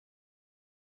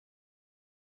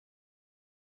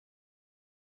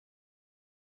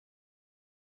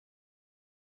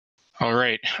All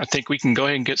right, I think we can go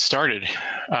ahead and get started.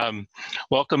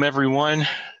 Welcome everyone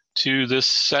to this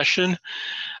session.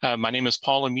 My name is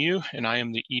Paul Lemieux and I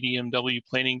am the EDMW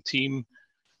Planning Team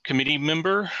Committee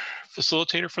member,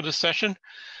 facilitator for this session.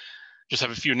 Just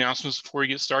have a few announcements before we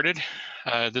get started.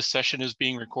 This session is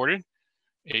being recorded.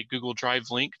 A Google Drive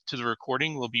link to the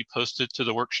recording will be posted to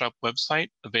the workshop website,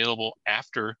 available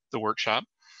after the workshop.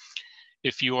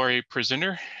 If you are a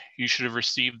presenter, you should have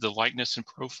received the likeness and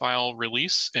profile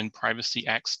release and Privacy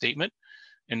Act statement.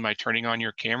 And by turning on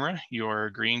your camera, you are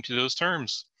agreeing to those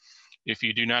terms. If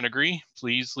you do not agree,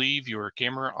 please leave your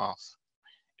camera off.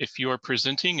 If you are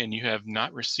presenting and you have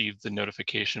not received the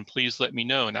notification, please let me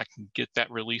know and I can get that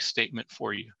release statement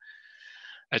for you.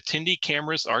 Attendee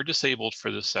cameras are disabled for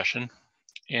this session.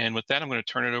 And with that, I'm going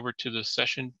to turn it over to the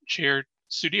session chair,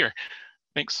 Sudhir.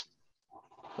 Thanks.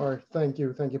 All right, thank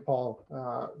you, Paul.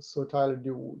 So Tyler,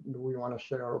 do we want to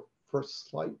share our first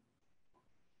slide?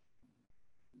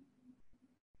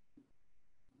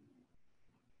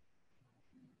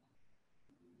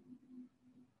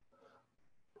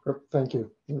 Thank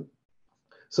you.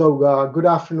 So good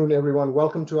afternoon, everyone.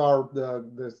 Welcome to our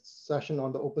the session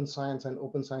on the open science and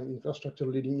open science infrastructure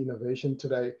leading innovation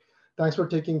today. Thanks for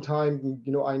taking time.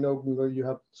 I know you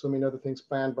have so many other things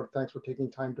planned, but thanks for taking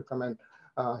time to come and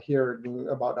hear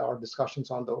about our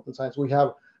discussions on the open science. We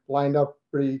have lined up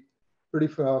pretty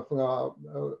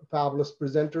fabulous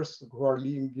presenters who are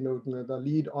leading, the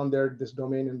lead on this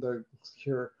domain in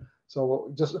here.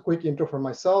 So just a quick intro for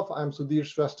myself. I'm Sudhir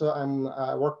Shrestha.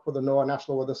 I work for the NOAA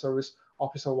National Weather Service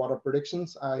Office of Water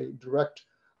Predictions. I direct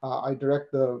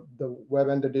the Web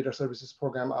and the Data Services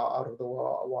program out of the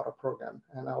water program.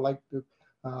 And I'd like to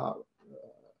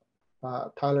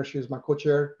Tyler, she's my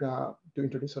co-chair, to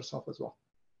introduce herself as well.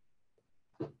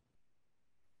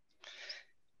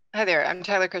 Hi there, I'm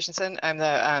Tyler Christensen. I'm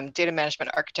the data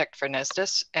management architect for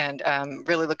NESDIS, and I'm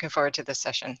really looking forward to this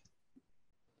session.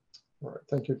 All right,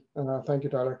 thank you. Thank you,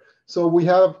 Tyler. So we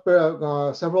have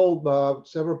several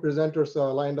presenters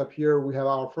lined up here. We have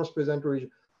our first presenter,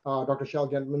 Dr. Shel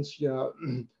Gendman,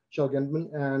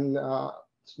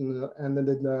 and then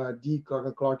Dee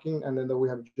Clarking, and then we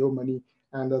have Joe Money,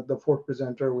 and the fourth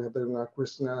presenter, we have the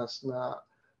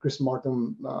Chris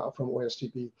Marcum from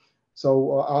OSTP.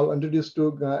 So I'll introduce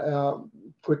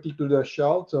quickly to the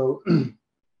Shel. So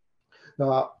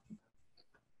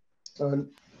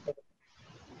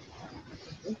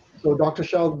so Dr.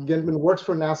 Shel Gendman works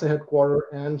for NASA headquarters,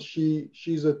 and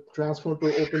she's a Transform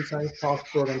to Open Science Task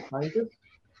Program scientist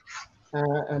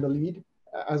and a lead.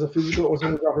 As a physical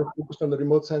oceanographer focused on the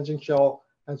remote sensing, Shel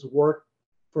has worked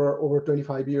for over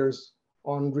 25 years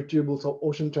on retrievals of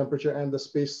ocean temperature and the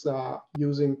space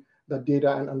using the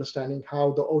data and understanding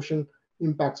how the ocean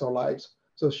impacts our lives.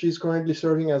 So she's currently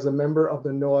serving as a member of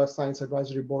the NOAA Science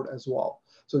Advisory Board as well.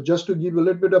 So just to give a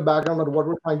little bit of background on what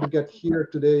we're trying to get here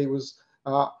today was,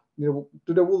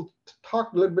 today we'll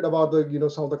talk a little bit about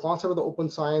some of the concept of the open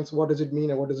science. What does it mean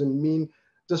and what does it mean?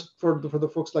 Just for the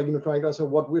folks trying to understand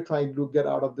what we're trying to get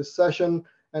out of this session,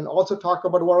 and also talk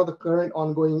about what are the current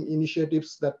ongoing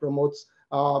initiatives that promotes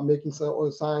making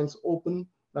science open,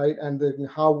 right? And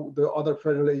how the other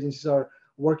federal agencies are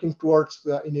working towards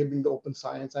enabling the open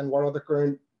science, and what are the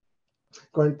current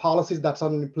policies that's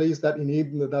in place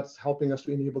that's helping us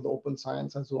to enable the open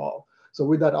science as well. So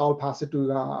with that, I'll pass it to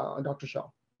Dr.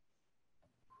 Shel.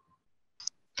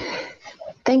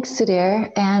 Thanks, Sudhir,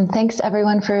 and thanks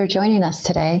everyone for joining us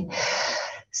today.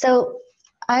 So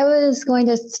I was going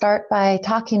to start by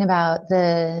talking about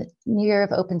the Year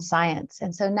of Open Science.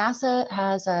 And so NASA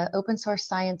has an open source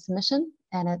science mission,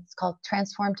 and it's called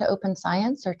Transform to Open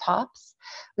Science, or TOPS.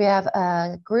 We have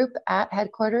a group at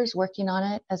headquarters working on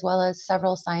it, as well as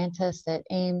several scientists at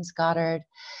Ames, Goddard,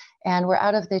 and we're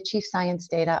out of the Chief Science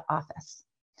Data Office.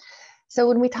 So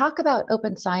when we talk about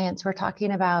open science, we're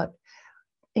talking about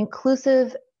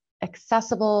inclusive,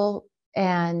 accessible,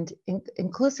 and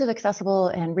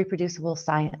reproducible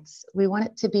science. We want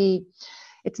it to be,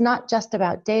 it's not just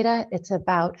about data, it's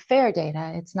about fair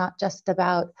data. It's not just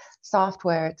about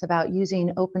software, it's about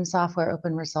using open software,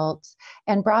 open results,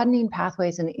 and broadening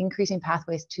pathways and increasing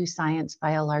pathways to science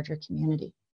by a larger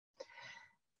community.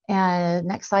 And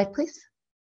next slide, please.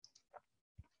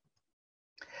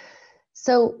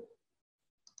 So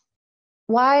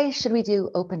why should we do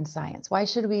open science? Why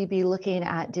should we be looking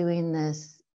at doing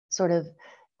this sort of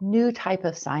new type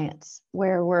of science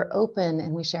where we're open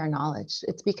and we share knowledge?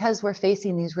 It's because we're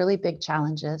facing these really big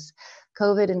challenges,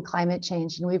 COVID and climate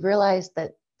change, and we've realized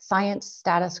that science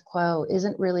status quo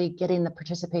isn't really getting the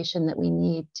participation that we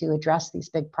need to address these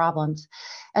big problems.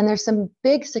 And there's some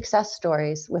big success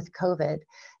stories with COVID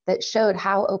that showed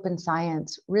how open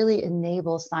science really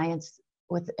enables science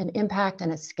with an impact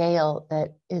and a scale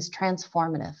that is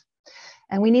transformative.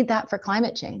 And we need that for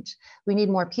climate change. We need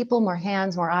more people, more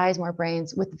hands, more eyes, more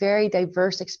brains with very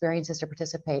diverse experiences to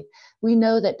participate. We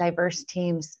know that diverse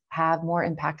teams have more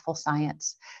impactful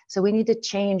science. So we need to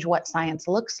change what science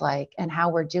looks like and how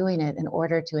we're doing it in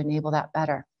order to enable that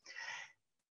better.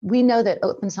 We know that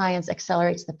open science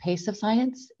accelerates the pace of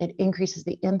science. It increases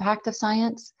the impact of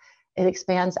science. It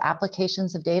expands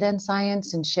applications of data in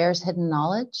science and shares hidden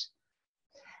knowledge.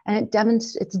 And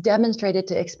it's demonstrated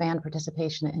to expand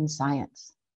participation in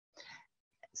science.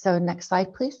 So next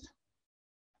slide, please.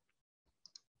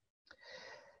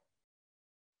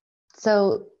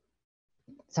 So,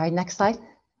 sorry, next slide.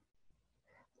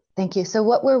 Thank you. So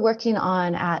what we're working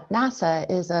on at NASA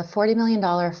is a $40 million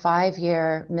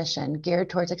 5-year mission geared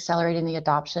towards accelerating the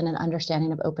adoption and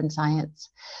understanding of open science.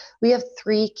 We have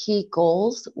 3 key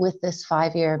goals with this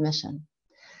 5-year mission.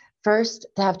 First,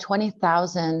 to have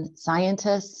 20,000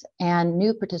 scientists and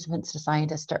new participants to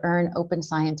scientists to earn open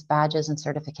science badges and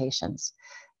certifications.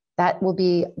 That will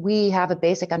be, we have a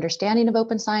basic understanding of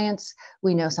open science,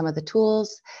 we know some of the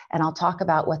tools, and I'll talk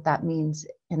about what that means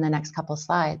in the next couple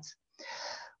slides.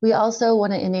 We also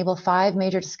want to enable 5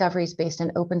 major discoveries based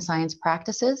in open science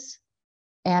practices,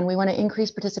 and we want to increase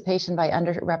participation by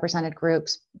underrepresented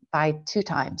groups by 2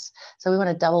 times. So we want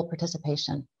to double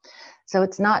participation. So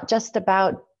it's not just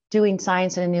about doing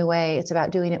science in a new way, it's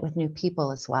about doing it with new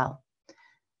people as well.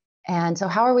 And so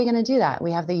how are we going to do that?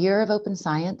 We have the Year of Open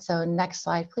Science. So next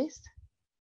slide, please.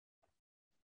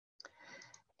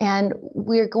 And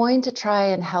we're going to try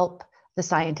and help the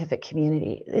scientific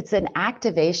community. It's an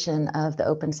activation of the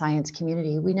open science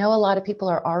community. We know a lot of people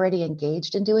are already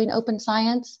engaged in doing open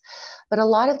science, but a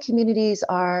lot of communities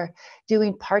are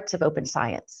doing parts of open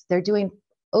science. They're doing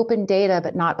open data,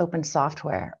 but not open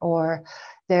software, or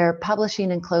they're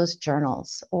publishing in closed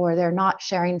journals, or they're not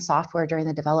sharing software during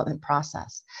the development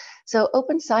process. So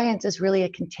open science is really a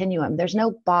continuum. There's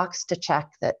no box to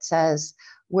check that says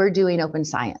we're doing open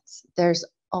science. There's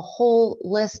a whole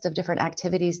list of different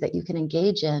activities that you can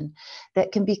engage in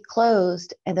that can be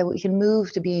closed and that we can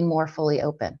move to being more fully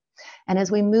open. And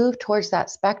as we move towards that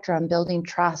spectrum, building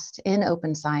trust in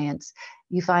open science,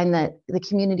 you find that the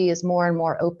community is more and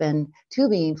more open to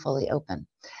being fully open.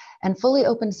 And fully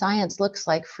open science looks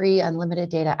like free, unlimited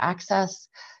data access,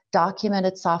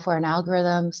 documented software and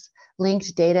algorithms,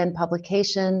 linked data and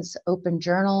publications, open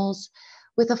journals,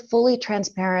 with a fully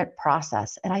transparent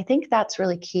process. And I think that's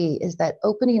really key, is that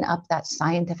opening up that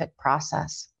scientific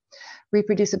process,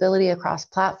 reproducibility across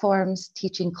platforms,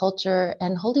 teaching culture,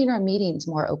 and holding our meetings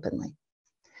more openly.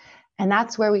 And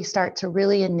that's where we start to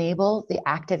really enable the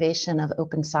activation of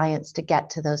open science to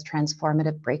get to those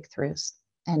transformative breakthroughs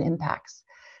and impacts.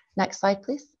 Next slide,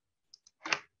 please.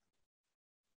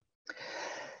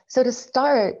 So to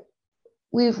start,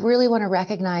 we really want to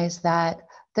recognize that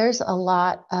there's a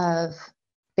lot of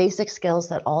basic skills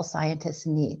that all scientists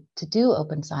need to do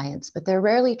open science, but they're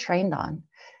rarely trained on.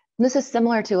 And this is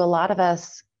similar to a lot of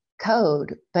us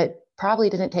code, but probably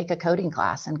didn't take a coding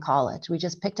class in college. We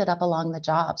just picked it up along the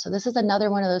job. So this is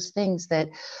another one of those things that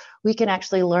we can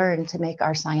actually learn to make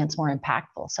our science more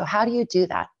impactful. So how do you do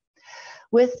that?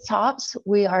 With TOPS,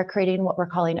 we are creating what we're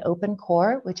calling Open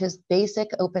Core, which is basic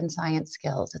open science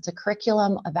skills. It's a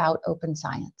curriculum about open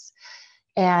science.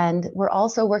 And we're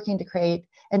also working to create,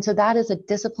 and so that is a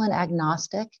discipline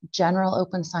agnostic general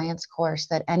open science course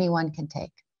that anyone can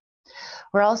take.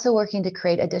 We're also working to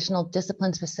create additional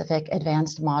discipline specific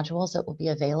advanced modules that will be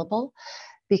available,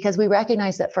 because we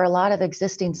recognize that for a lot of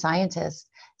existing scientists,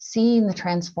 seeing the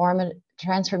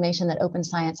transformation that open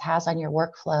science has on your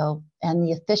workflow and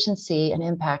the efficiency and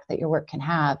impact that your work can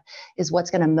have is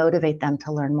what's going to motivate them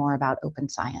to learn more about open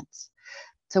science.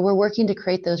 So we're working to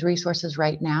create those resources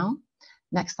right now.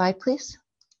 Next slide, please.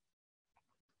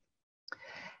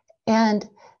 And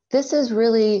this is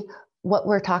really what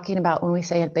we're talking about when we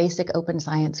say a basic open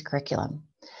science curriculum.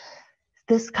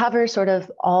 This covers sort of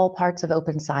all parts of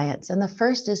open science. And the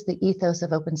first is the ethos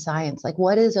of open science. Like,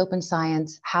 what is open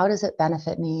science? How does it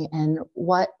benefit me? And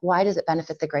why does it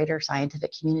benefit the greater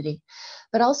scientific community?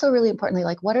 But also really importantly,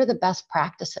 like, what are the best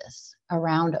practices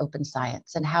around open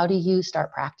science and how do you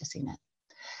start practicing it?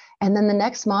 And then the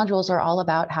next modules are all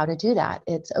about how to do that.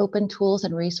 It's open tools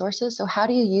and resources. So how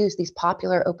do you use these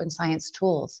popular open science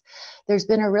tools? There's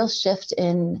been a real shift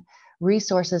in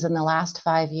resources in the last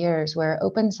 5 years where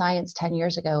open science 10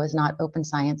 years ago is not open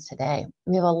science today.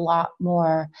 We have a lot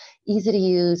more easy to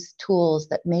use tools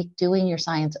that make doing your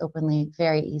science openly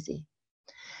very easy.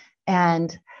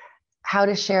 And how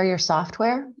to share your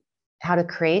software, how to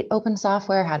create open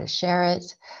software, how to share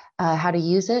it, how to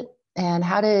use it, and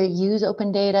how to use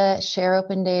open data, share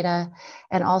open data,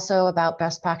 and also about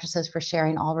best practices for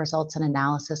sharing all results and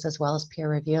analysis as well as peer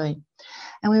reviewing.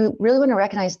 And we really want to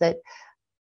recognize that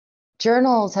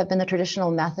journals have been the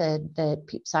traditional method that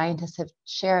scientists have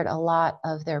shared a lot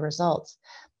of their results.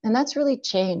 And that's really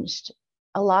changed.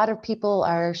 A lot of people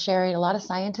are sharing, a lot of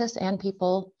scientists and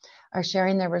people are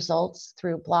sharing their results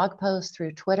through blog posts,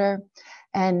 through Twitter,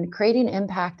 and creating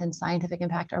impact and scientific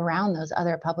impact around those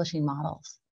other publishing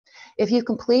models. If you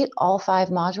complete all 5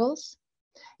 modules,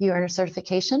 you earn a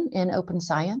certification in open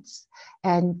science,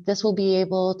 and this will be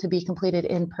able to be completed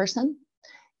in person,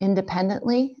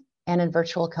 independently, and in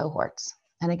virtual cohorts.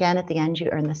 And again, at the end, you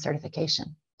earn the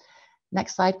certification.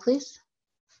 Next slide, please.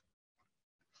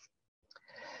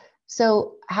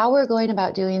 So how we're going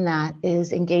about doing that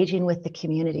is engaging with the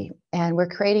community. And we're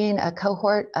creating a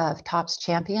cohort of TOPS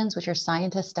champions, which are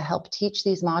scientists to help teach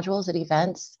these modules at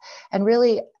events and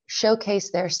really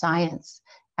showcase their science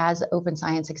as open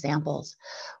science examples.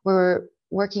 We're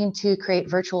working to create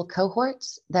virtual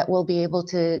cohorts that will be able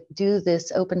to do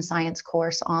this open science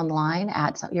course online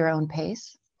at your own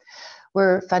pace.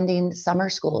 We're funding summer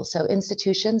schools, so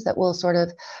institutions that will sort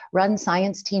of run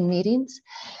science team meetings.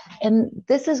 And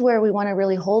this is where we want to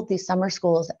really hold these summer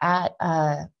schools at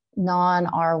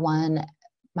non-R1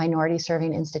 minority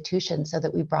serving institutions so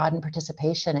that we broaden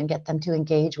participation and get them to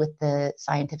engage with the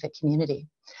scientific community.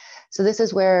 So this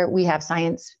is where we have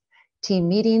science team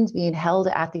meetings being held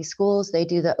at these schools. They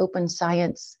do the open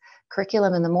science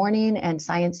curriculum in the morning and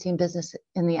science team business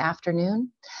in the afternoon.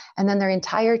 And then their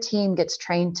entire team gets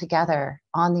trained together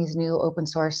on these new open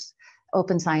source,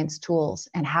 open science tools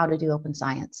and how to do open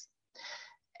science.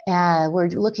 We're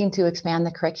looking to expand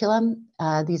the curriculum,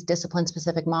 these discipline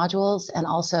specific modules, and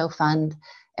also fund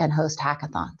and host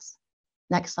hackathons.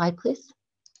 Next slide, please.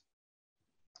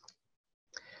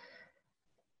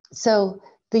 So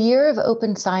the Year of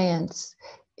Open Science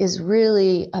is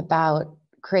really about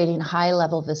creating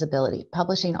high-level visibility,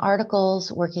 publishing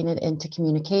articles, working it into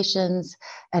communications,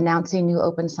 announcing new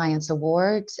open science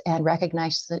awards, and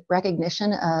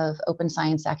recognition of open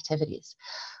science activities.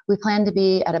 We plan to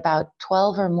be at about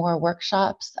 12 or more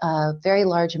workshops, very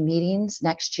large meetings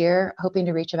next year, hoping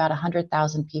to reach about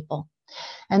 100,000 people.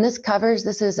 And this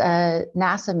is a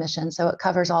NASA mission, so it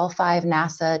covers all 5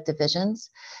 NASA divisions: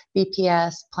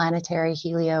 BPS, Planetary,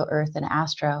 Helio, Earth, and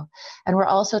Astro. And we're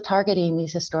also targeting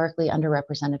these historically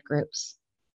underrepresented groups.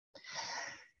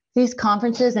 These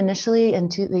conferences initially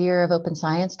into the Year of Open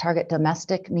Science target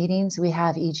domestic meetings. We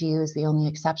have EGU as the only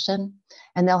exception,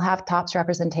 and they'll have TOPS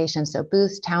representation, so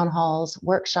booths, town halls,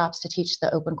 workshops to teach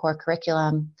the open core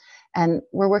curriculum, and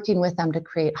we're working with them to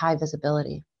create high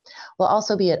visibility. We'll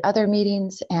also be at other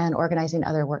meetings and organizing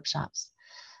other workshops.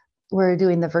 We're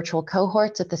doing the virtual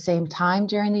cohorts at the same time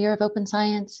during the Year of Open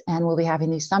Science, and we'll be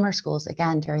having these summer schools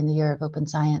again during the Year of Open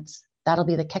Science. That'll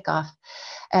be the kickoff,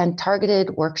 and targeted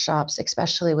workshops,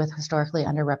 especially with historically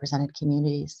underrepresented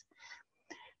communities.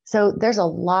 So there's a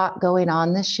lot going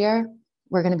on this year.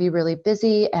 We're going to be really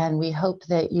busy, and we hope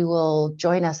that you will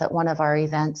join us at one of our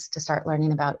events to start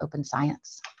learning about open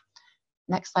science.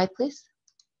 Next slide, please.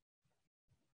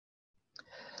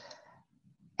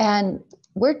 And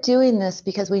we're doing this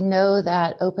because we know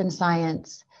that open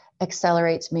science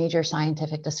accelerates major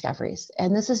scientific discoveries.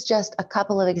 And this is just a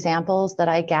couple of examples that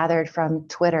I gathered from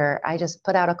Twitter. I just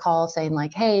put out a call saying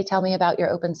like, hey, tell me about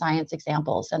your open science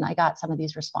examples. And I got some of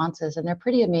these responses, and they're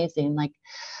pretty amazing. Like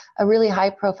a really high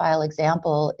profile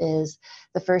example is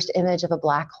the first image of a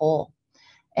black hole.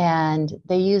 And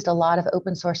they used a lot of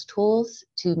open source tools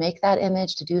to make that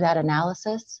image, to do that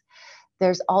analysis.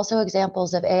 There's also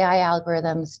examples of AI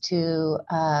algorithms to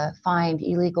find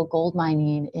illegal gold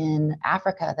mining in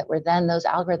Africa that were then, those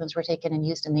algorithms were taken and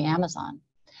used in the Amazon.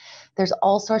 There's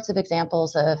all sorts of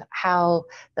examples of how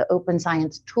the open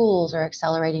science tools are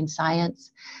accelerating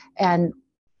science. And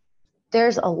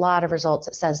there's a lot of results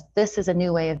that says this is a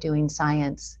new way of doing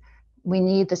science. We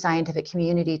need the scientific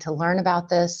community to learn about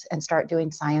this and start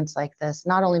doing science like this,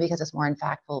 not only because it's more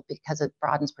impactful, because it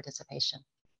broadens participation.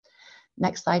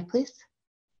 Next slide, please.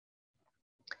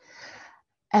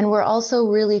 And we're also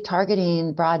really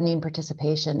targeting broadening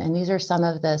participation. And these are some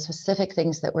of the specific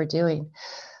things that we're doing.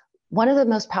 One of the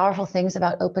most powerful things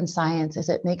about open science is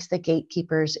it makes the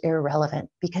gatekeepers irrelevant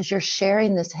because you're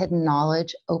sharing this hidden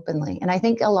knowledge openly. And I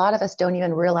think a lot of us don't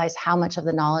even realize how much of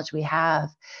the knowledge we have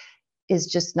is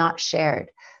just not shared.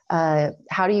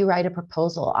 How do you write a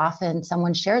proposal? Often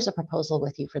someone shares a proposal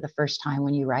with you for the first time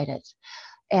when you write it.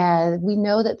 And we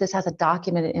know that this has a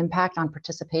documented impact on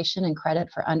participation and credit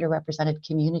for underrepresented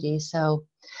communities. So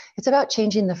it's about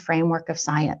changing the framework of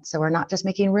science. So we're not just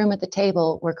making room at the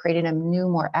table, we're creating a new,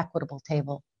 more equitable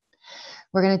table.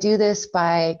 We're going to do this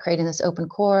by creating this open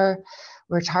core.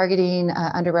 We're targeting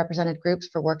underrepresented groups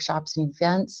for workshops and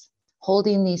events,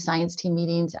 holding these science team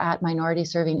meetings at minority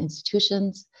serving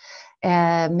institutions,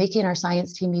 making our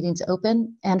science team meetings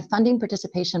open, and funding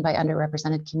participation by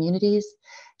underrepresented communities,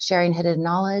 sharing hidden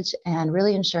knowledge, and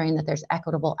really ensuring that there's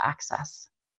equitable access.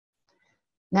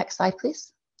 Next slide,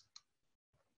 please.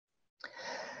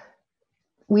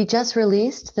 We just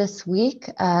released this week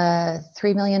a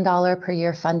 $3 million per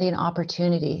year funding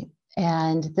opportunity.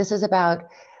 And this is about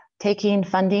taking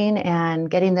funding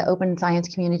and getting the open science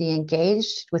community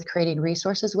engaged with creating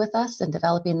resources with us and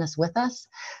developing this with us.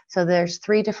 So there's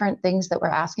 3 different things that we're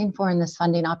asking for in this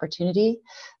funding opportunity.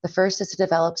 The first is to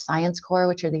develop Science Core,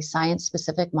 which are these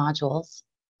science-specific modules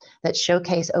that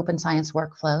showcase open science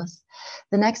workflows.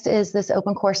 The next is this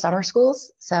open core summer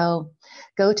schools. So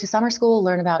go to summer school,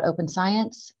 learn about open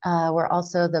science. We're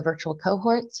also the virtual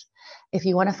cohorts. If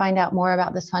you want to find out more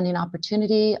about this funding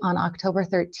opportunity, on October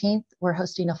 13th, we're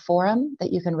hosting a forum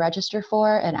that you can register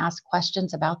for and ask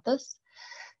questions about this.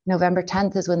 November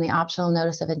 10th is when the optional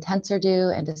notice of intents are due,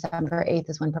 and December 8th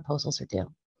is when proposals are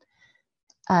due.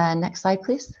 Next slide,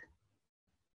 please.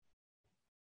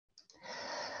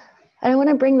 I want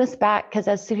to bring this back because,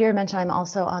 as Sudhir mentioned, I'm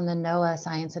also on the NOAA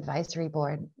Science Advisory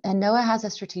Board. And NOAA has a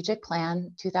strategic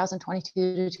plan,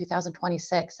 2022 to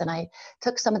 2026. And I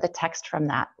took some of the text from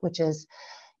that, which is,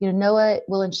 NOAA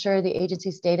will ensure the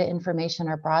agency's data information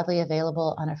are broadly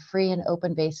available on a free and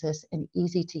open basis and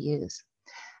easy to use.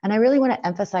 And I really want to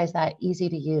emphasize that easy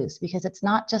to use, because it's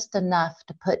not just enough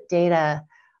to put data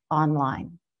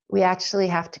online. We actually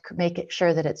have to make it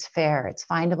sure that it's fair, it's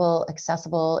findable,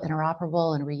 accessible,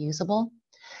 interoperable, and reusable,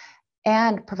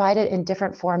 and provide it in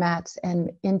different formats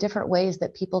and in different ways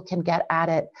that people can get at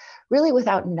it really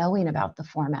without knowing about the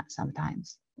format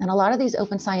sometimes. And a lot of these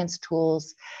open science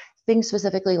tools, things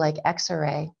specifically like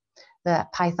Xarray, the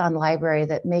Python library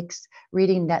that makes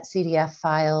reading NetCDF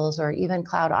files or even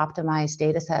cloud optimized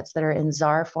data sets that are in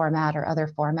ZAR format or other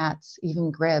formats, even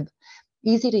GRIB,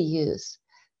 easy to use.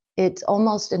 It's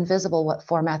almost invisible what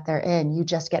format they're in. You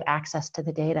just get access to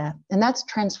the data. And that's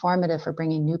transformative for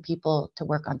bringing new people to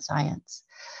work on science.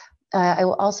 I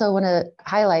also want to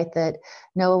highlight that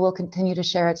NOAA will continue to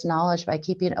share its knowledge by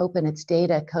keeping open its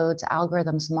data, codes,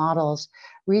 algorithms, models,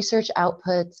 research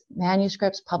outputs,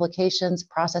 manuscripts, publications,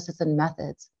 processes, and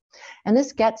methods. And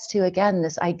this gets to, again,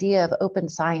 this idea of open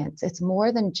science. It's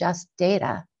more than just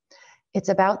data. It's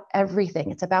about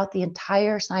everything. It's about the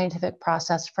entire scientific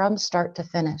process from start to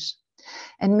finish.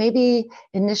 And maybe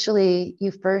initially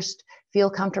you first feel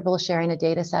comfortable sharing a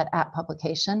data set at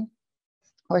publication,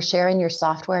 or sharing your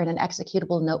software in an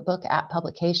executable notebook at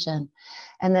publication.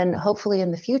 And then hopefully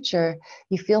in the future,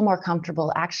 you feel more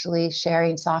comfortable actually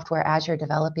sharing software as you're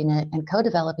developing it and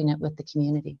co-developing it with the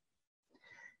community.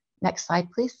 Next slide,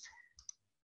 please.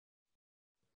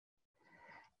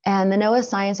 And the NOAA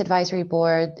Science Advisory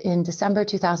Board, in December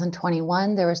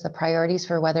 2021, there was the Priorities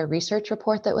for Weather Research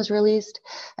report that was released.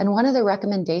 And one of the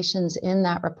recommendations in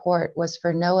that report was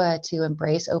for NOAA to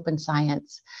embrace open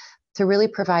science, to really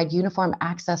provide uniform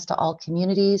access to all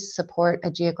communities, support a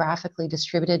geographically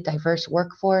distributed, diverse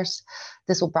workforce.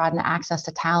 This will broaden access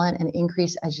to talent and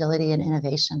increase agility and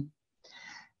innovation.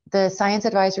 The Science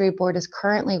Advisory Board is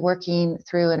currently working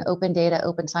through an open data,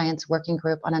 open science working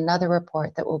group on another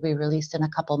report that will be released in a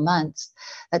couple months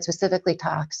that specifically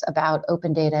talks about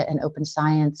open data and open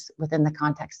science within the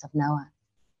context of NOAA.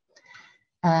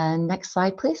 Next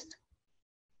slide, please.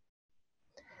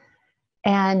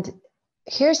 And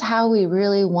here's how we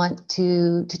really want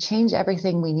to change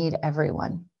everything. We need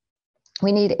everyone.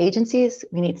 We need agencies,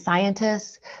 we need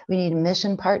scientists, we need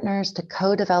mission partners to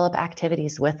co-develop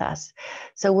activities with us.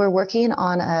 So we're working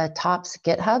on a TOPS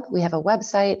GitHub. We have a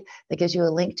website that gives you a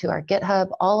link to our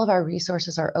GitHub. All of our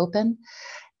resources are open,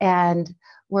 and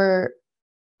we're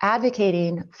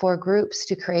advocating for groups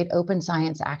to create open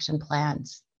science action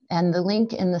plans. And the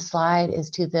link in the slide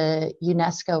is to the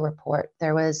UNESCO report.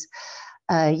 There was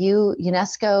a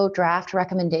UNESCO draft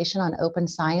recommendation on open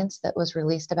science that was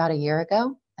released about a year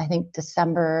ago, I think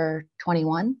December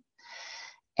 21.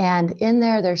 And in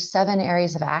there, there's 7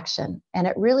 areas of action. And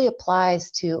it really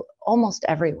applies to almost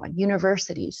everyone,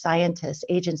 universities, scientists,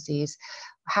 agencies,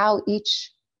 how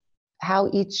each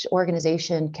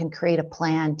organization can create a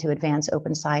plan to advance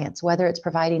open science, whether it's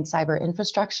providing cyber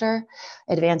infrastructure,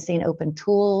 advancing open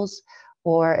tools,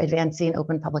 or advancing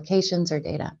open publications or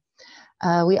data.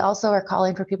 We also are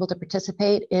calling for people to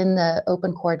participate in the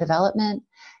open core development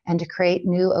and to create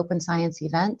new open science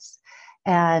events.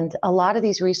 And a lot of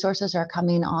these resources are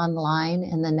coming online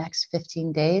in the next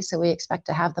 15 days. So we expect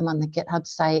to have them on the GitHub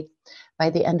site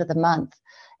by the end of the month.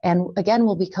 And again,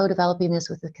 we'll be co-developing this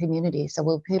with the community. So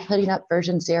we'll be putting up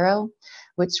version 0,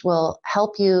 which will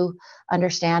help you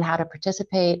understand how to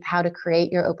participate, how to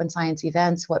create your open science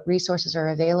events, what resources are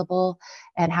available,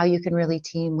 and how you can really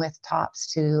team with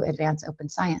TOPS to advance open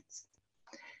science.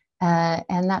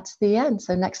 And that's the end.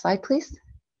 So next slide, please.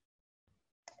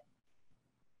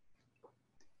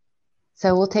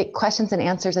 So we'll take questions and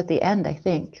answers at the end, I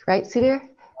think. Right, Sudhir?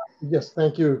 Yes,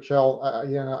 thank you, Shell.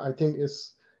 Yeah, I think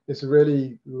it's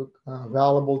really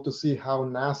valuable to see how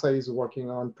NASA is working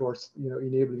on towards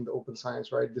enabling the open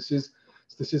science, right? This is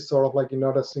sort of like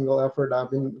not a single effort.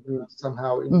 I've been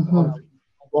somehow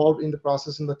involved in the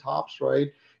process in the TOPS,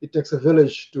 right? It takes a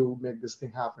village to make this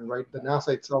thing happen, right? The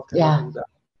NASA itself cannot do that.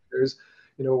 There's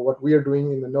what we are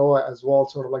doing in the NOAA as well,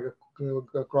 sort of like a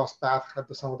cross path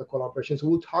at some of the collaborations.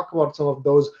 We'll talk about some of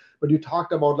those, but you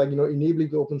talked about enabling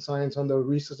the open science on the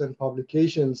research and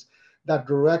publications. That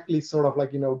directly sort of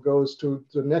goes to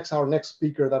our next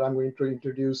speaker that I'm going to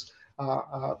introduce,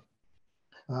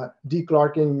 Dee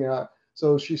Clarking.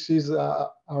 So she's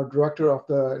our director of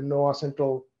the NOAA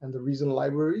Central and the regional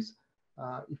libraries.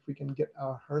 If we can get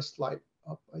her slide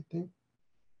up, I think.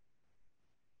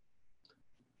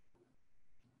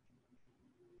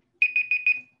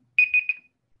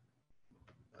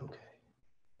 Okay,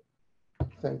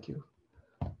 thank you.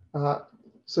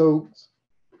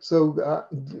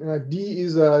 Dee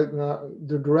is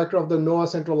the director of the NOAA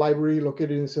Central Library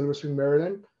located in Silver Spring,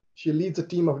 Maryland. She leads a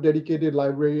team of dedicated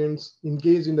librarians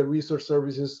engaged in the research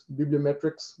services,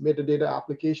 bibliometrics, metadata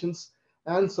applications,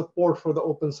 and support for the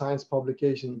open science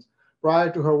publications.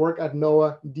 Prior to her work at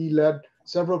NOAA, Dee led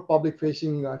several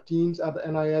public-facing teams at the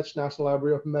NIH National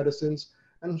Library of Medicines.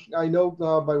 And I know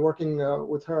by working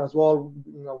with her as well,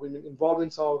 we've been involved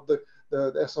in some of the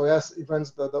SOS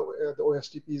events, the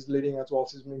OSTP is leading as well.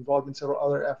 She's been involved in several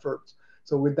other efforts.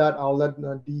 So with that, I'll let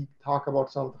Dee talk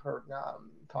about some of her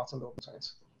thoughts on the open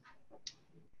science.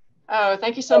 Oh,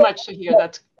 thank you so much,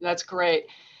 Shahir. That's great.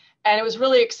 And it was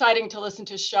really exciting to listen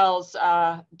to Shell's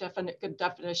good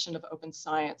definition of open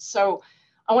science. So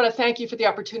I want to thank you for the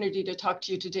opportunity to talk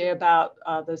to you today about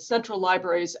the Central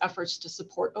Library's efforts to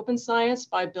support open science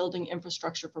by building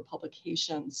infrastructure for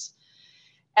publications.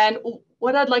 And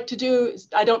what I'd like to do is,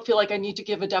 I don't feel like I need to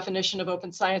give a definition of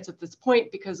open science at this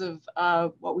point because of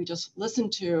what we just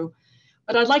listened to,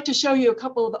 but I'd like to show you a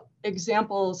couple of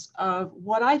examples of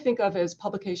what I think of as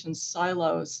publication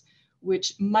silos,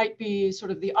 which might be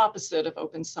sort of the opposite of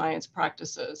open science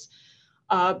practices.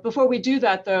 Before we do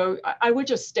that though, I would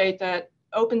just state that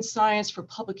open science for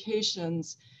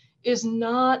publications is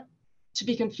not to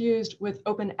be confused with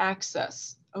open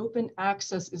access. Open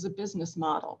access is a business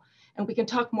model. And we can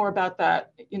talk more about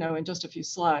that, in just a few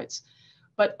slides.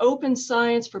 But open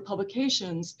science for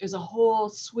publications is a whole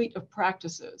suite of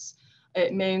practices.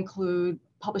 It may include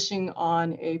publishing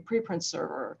on a preprint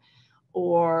server,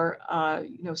 or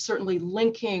certainly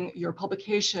linking your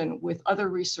publication with other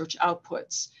research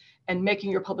outputs and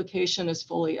making your publication as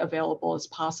fully available as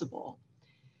possible.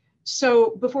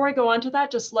 So before I go on to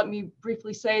that, just let me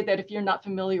briefly say that if you're not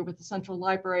familiar with the Central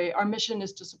Library, our mission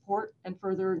is to support and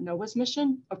further NOAA's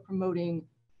mission of promoting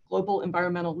global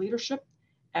environmental leadership.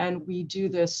 And we do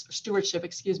this, stewardship,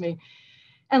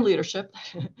 and leadership.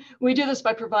 We do this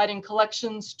by providing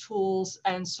collections, tools,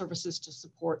 and services to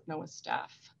support NOAA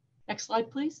staff. Next slide,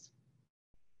 please.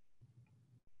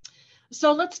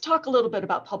 So let's talk a little bit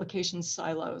about publication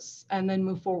silos and then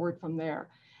move forward from there.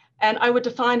 And I would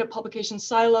define a publication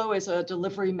silo as a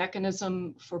delivery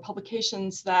mechanism for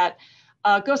publications that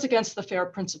goes against the FAIR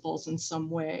principles in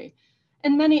some way.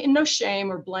 And no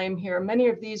shame or blame here. Many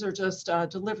of these are just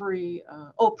delivery,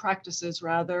 old practices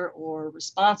rather, or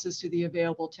responses to the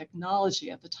available technology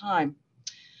at the time.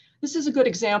 This is a good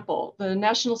example. The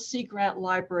National Sea Grant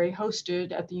Library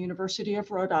hosted at the University of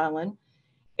Rhode Island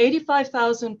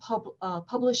 85,000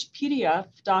 published PDF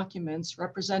documents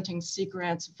representing Sea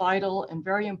Grant's vital and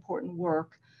very important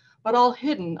work, but all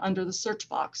hidden under the search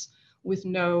box with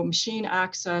no machine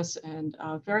access and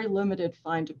very limited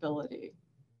findability.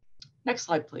 Next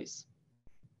slide, please.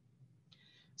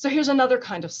 So here's another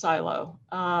kind of silo.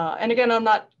 And again, I'm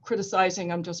not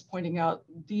criticizing, I'm just pointing out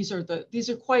these are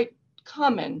quite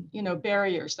common,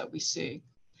 barriers that we see.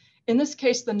 In this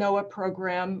case, the NOAA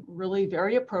program really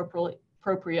very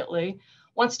appropriately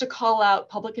wants to call out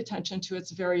public attention to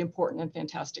its very important and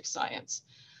fantastic science.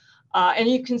 And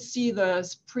you can see the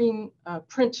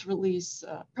press release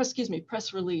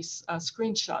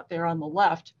screenshot there on the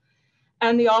left.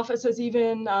 And the office has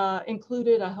even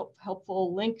included a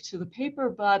helpful link to the paper,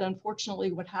 but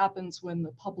unfortunately what happens when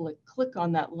the public click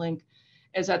on that link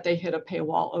is that they hit a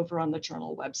paywall over on the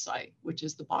journal website, which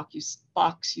is the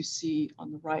box you see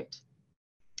on the right.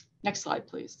 Next slide,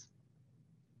 please.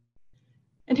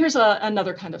 And here's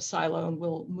another kind of silo, and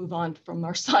we'll move on from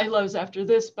our silos after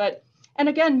this. And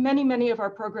again, many of our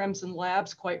programs and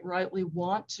labs quite rightly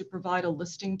want to provide a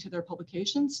listing to their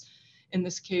publications. In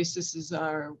this case, this is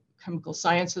our Chemical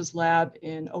Sciences lab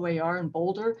in OAR in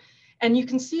Boulder. And you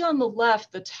can see on the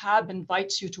left, the tab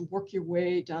invites you to work your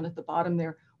way down at the bottom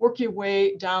there, work your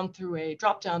way down through a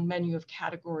drop-down menu of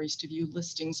categories to view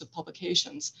listings of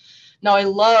publications. Now, I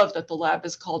love that the lab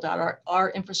is called out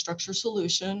our infrastructure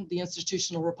solution, the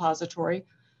institutional repository.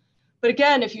 But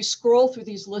again, if you scroll through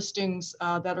these listings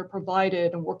that are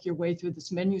provided and work your way through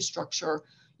this menu structure,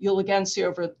 you'll again see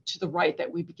over to the right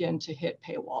that we begin to hit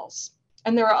paywalls.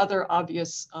 And there are other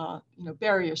obvious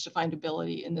barriers to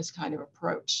findability in this kind of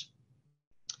approach.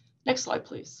 Next slide,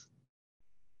 please.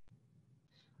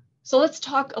 So let's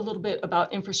talk a little bit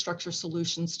about infrastructure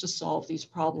solutions to solve these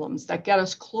problems that get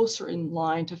us closer in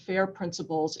line to FAIR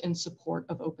principles in support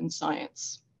of open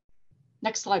science.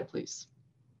 Next slide, please.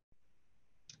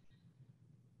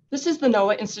 This is the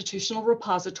NOAA Institutional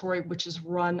Repository, which is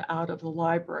run out of the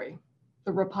library.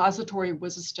 The repository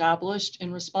was established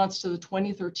in response to the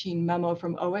 2013 memo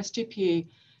from OSTP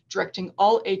directing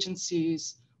all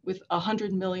agencies with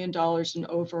 $100 million and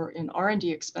over in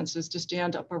R&D expenses to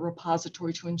stand up a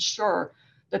repository to ensure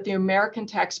that the American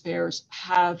taxpayers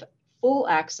have full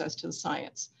access to the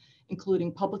science,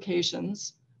 including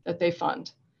publications that they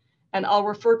fund. And I'll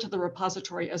refer to the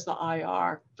repository as the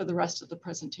IR for the rest of the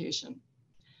presentation.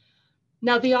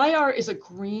 Now, the IR is a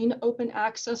green open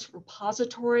access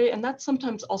repository, and that's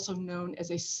sometimes also known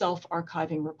as a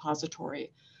self-archiving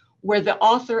repository, where the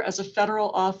author, as a federal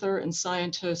author and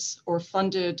scientist or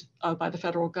funded by the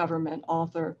federal government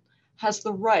author, has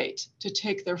the right to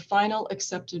take their final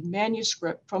accepted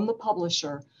manuscript from the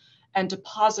publisher and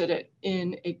deposit it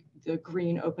in the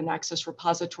green open access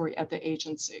repository at the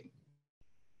agency.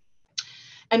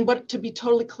 And to be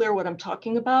totally clear what I'm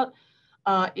talking about,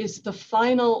 is the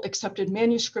final accepted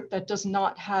manuscript that does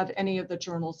not have any of the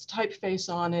journal's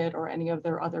typeface on it or any of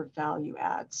their other value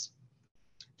adds.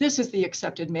 This is the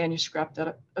accepted manuscript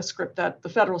a script that the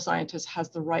federal scientist has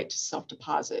the right to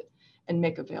self-deposit and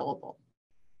make available.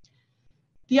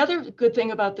 The other good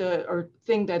thing about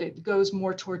thing that it goes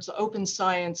more towards the open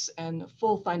science and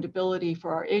full findability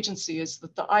for our agency is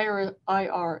that the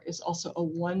IR is also a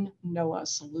one NOAA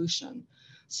solution.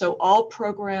 So all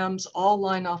programs, all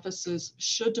line offices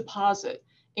should deposit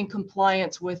in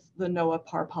compliance with the NOAA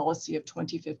PAR policy of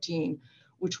 2015,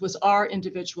 which was our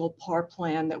individual PAR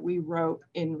plan that we wrote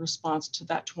in response to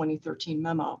that 2013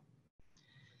 memo.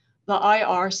 The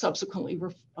IR subsequently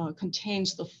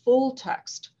contains the full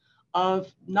text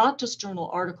of not just journal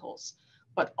articles,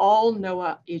 but all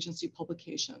NOAA agency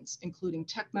publications, including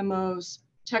tech memos,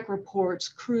 tech reports,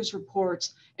 cruise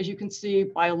reports, as you can see,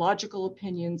 biological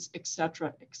opinions, et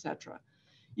cetera, et cetera.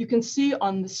 You can see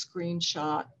on the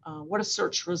screenshot what a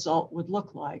search result would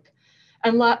look like.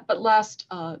 And not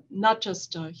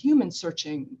just human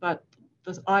searching, but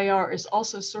the IR is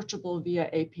also searchable via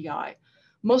API.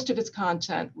 Most of its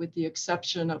content, with the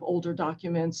exception of older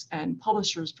documents and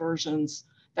publishers' versions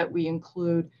that we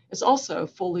include, is also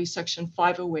fully Section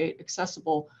 508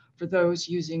 accessible for those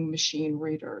using machine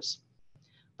readers.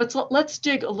 But so let's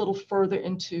dig a little further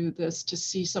into this to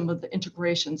see some of the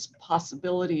integrations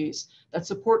possibilities that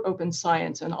support open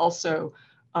science and also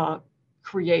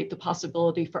create the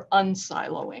possibility for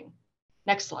unsiloing.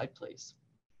 Next slide, please.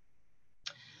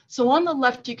 So on the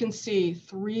left, you can see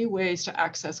 3 ways to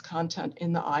access content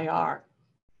in the IR.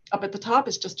 Up at the top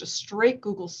is just a straight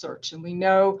Google search, and we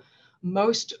know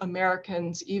most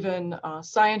Americans, even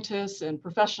scientists and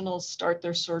professionals, start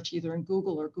their search either in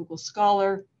Google or Google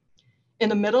Scholar. In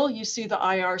the middle, you see the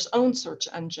IR's own search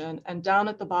engine, and down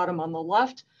at the bottom on the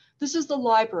left, this is the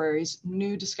library's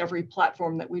new discovery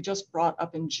platform that we just brought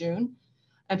up in June.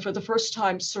 And for the first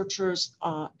time, searchers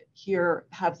here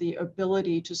have the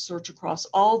ability to search across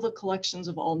all the collections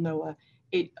of all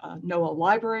NOAA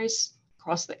libraries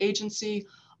across the agency,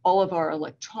 all of our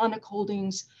electronic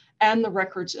holdings, and the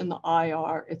records in the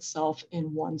IR itself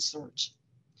in one search.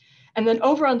 And then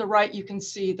over on the right, you can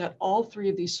see that all 3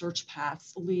 of these search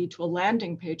paths lead to a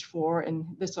landing page for, and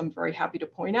this I'm very happy to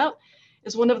point out,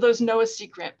 is one of those NOAA Sea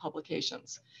Grant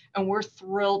publications. And we're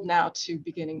thrilled now to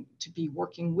be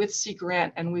working with Sea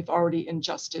Grant, and we've already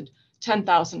ingested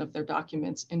 10,000 of their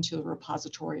documents into the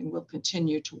repository, and we'll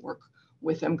continue to work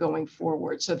with them going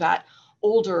forward so that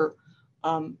older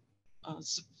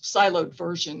siloed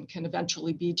version can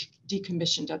eventually be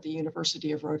decommissioned at the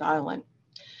University of Rhode Island.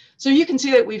 So you can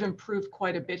see that we've improved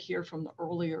quite a bit here from the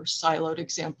earlier siloed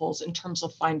examples in terms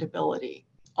of findability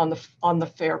on the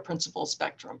FAIR principle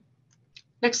spectrum.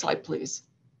 Next slide, please.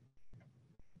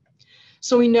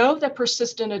 So we know that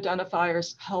persistent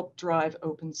identifiers help drive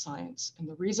open science. And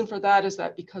the reason for that is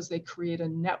that because they create a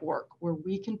network where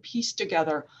we can piece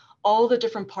together all the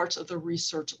different parts of the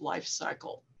research life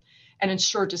cycle and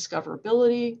ensure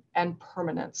discoverability and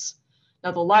permanence.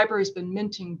 Now, the library's been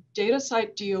minting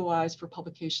DataCite DOIs for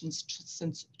publications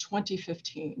since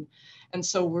 2015. And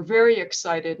so we're very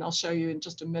excited, and I'll show you in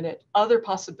just a minute, other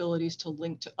possibilities to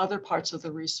link to other parts of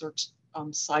the research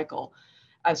cycle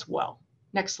as well.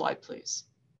 Next slide, please.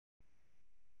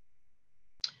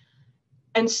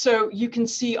 And so you can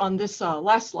see on this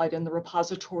last slide in the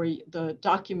repository, the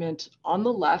document on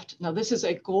the left. Now, this is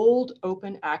a gold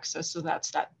open access. So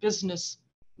that's that business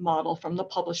model from the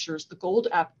publishers, the gold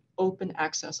open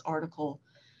access article.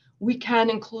 We can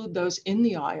include those in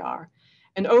the IR.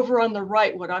 And over on the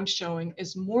right, what I'm showing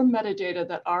is more metadata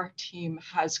that our team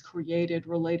has created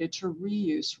related to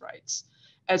reuse rights,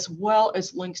 as well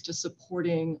as links to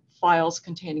supporting files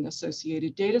containing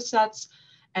associated data sets,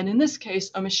 and in this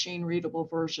case, a machine-readable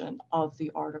version of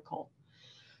the article.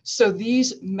 So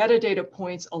these metadata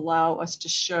points allow us to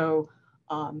show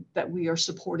that we are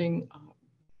supporting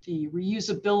the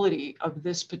reusability of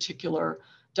this particular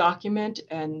document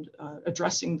and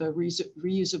addressing the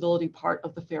reusability part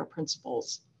of the FAIR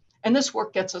principles. And this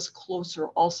work gets us closer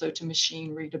also to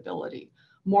machine readability.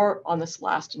 More on this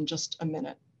last in just a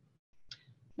minute.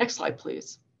 Next slide,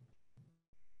 please.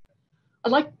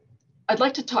 I'd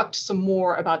like to talk some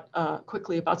more about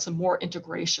quickly about some more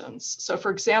integrations. So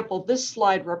for example, this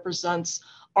slide represents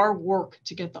our work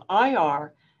to get the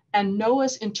IR and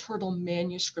NOAA's internal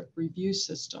manuscript review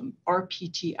system,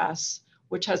 RPTS,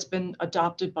 which has been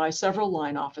adopted by several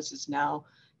line offices now,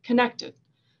 connected.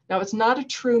 Now, it's not a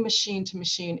true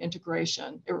machine-to-machine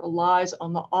integration. It relies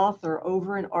on the author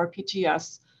over in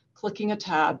RPTS clicking a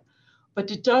tab,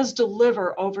 but it does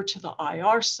deliver over to the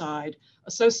IR side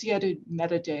associated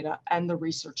metadata and the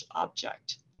research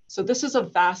object. So this is a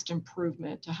vast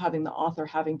improvement to having the author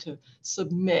having to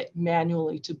submit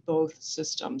manually to both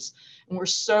systems. And we're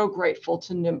so grateful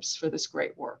to NIMS for this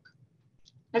great work.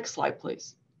 Next slide,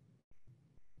 please.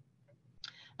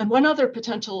 And one other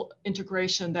potential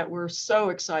integration that we're so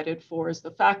excited for is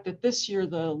the fact that this year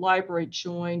the library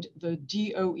joined the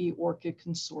DOE ORCID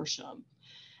Consortium.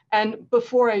 And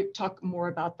before I talk more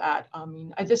about that,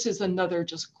 this is another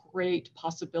just great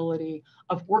possibility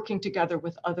of working together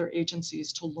with other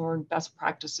agencies to learn best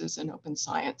practices in open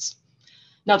science.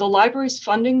 Now, the library is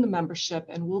funding the membership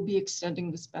and will be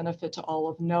extending this benefit to all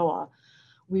of NOAA.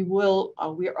 We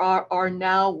are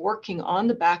now working on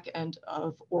the back end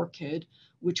of ORCID,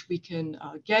 which we can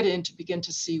get in to begin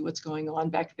to see what's going on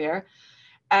back there.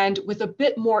 And with a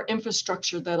bit more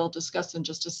infrastructure that I'll discuss in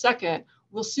just a second,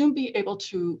 we'll soon be able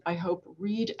to, I hope,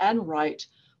 read and write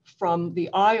from the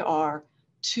IR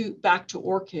back to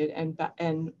ORCID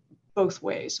and both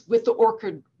ways, with the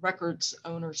ORCID records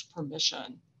owner's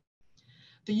permission.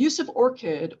 The use of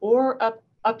ORCID or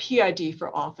a PID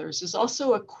for authors is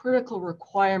also a critical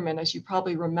requirement, as you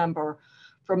probably remember,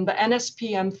 from the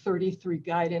NSPM 33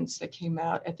 guidance that came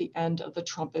out at the end of the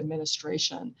Trump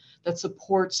administration that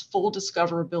supports full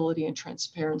discoverability and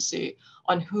transparency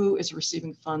on who is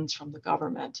receiving funds from the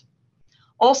government.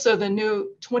 Also, the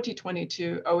new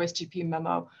 2022 OSTP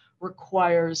memo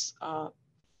requires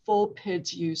full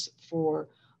PIDs use for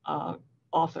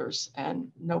authors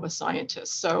and NOVA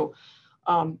scientists. So,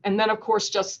 and then of course,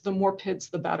 just the more PIDs,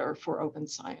 the better for open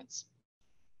science.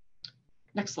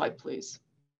 Next slide, please.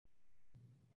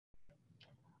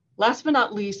 Last but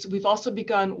not least, we've also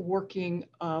begun working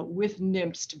with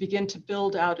NIMS to begin to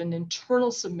build out an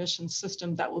internal submission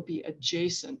system that will be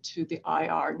adjacent to the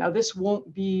IR. Now, this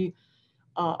won't be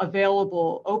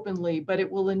available openly, but it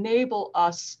will enable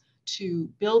us to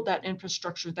build that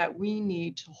infrastructure that we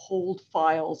need to hold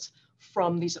files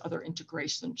from these other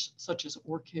integrations, such as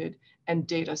ORCID and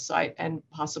DataCite and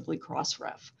possibly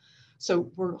Crossref.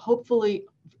 So we're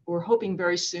hoping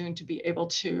very soon to be able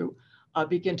to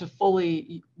begin to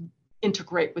fully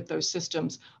integrate with those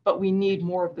systems, but we need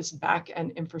more of this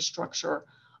back-end infrastructure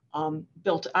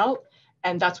built out,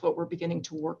 and that's what we're beginning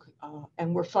to work,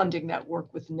 and we're funding that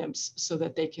work with NIMS so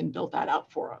that they can build that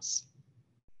out for us.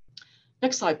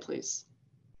 Next slide, please.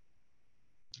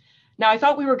 Now, I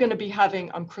thought we were going to be having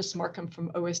Chris Marcum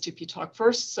from OSTP talk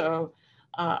first, so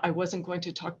I wasn't going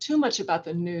to talk too much about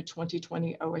the new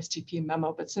 2020 OSTP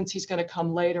memo, but since he's going to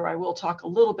come later, I will talk a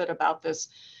little bit about this,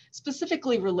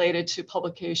 specifically related to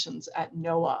publications at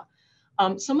NOAA.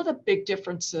 Some of the big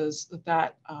differences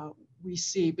that we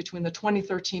see between the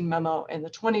 2013 memo and the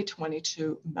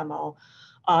 2022 memo,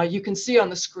 you can see on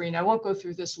the screen. I won't go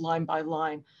through this line by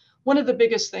line. One of the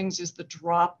biggest things is the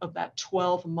drop of that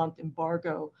 12-month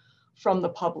embargo from the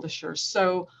publishers.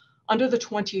 So under the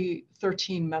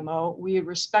 2013 memo, we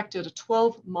respected a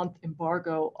 12-month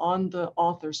embargo on the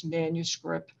author's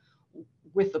manuscript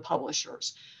with the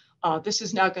publishers. This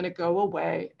is now going to go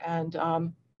away, and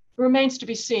remains to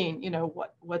be seen,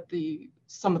 what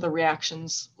some of the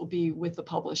reactions will be with the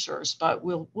publishers, but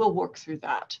we'll work through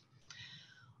that.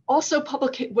 Also,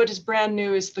 what is brand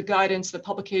new is the guidance that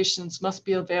publications must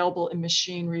be available in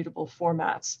machine-readable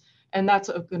formats, and that's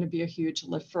going to be a huge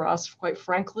lift for us, quite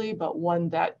frankly, but one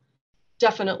that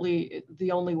definitely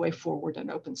the only way forward in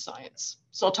open science.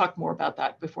 So I'll talk more about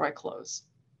that before I close.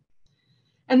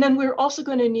 And then we're also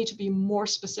going to need to be more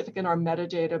specific in our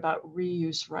metadata about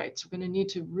reuse rights. We're going to need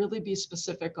to really be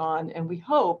specific on, and we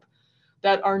hope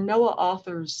that our NOAA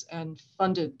authors and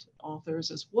funded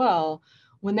authors as well,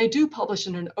 when they do publish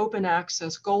in an open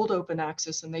access, gold open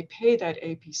access, and they pay that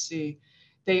APC,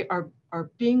 they are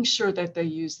being sure that they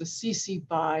use the CC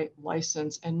BY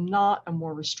license and not a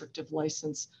more restrictive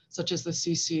license, such as the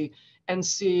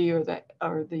CC/NC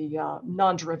or the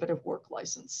non-derivative work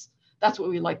license. That's what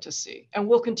we like to see. And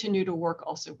we'll continue to work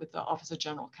also with the Office of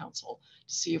General Counsel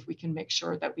to see if we can make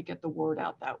sure that we get the word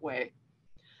out that way.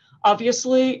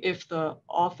 Obviously, if the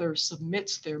author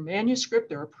submits their manuscript,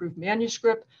 their approved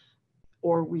manuscript,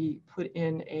 or we put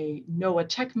in a NOAA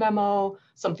tech memo,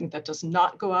 something that does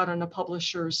not go out on a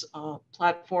publisher's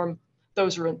platform,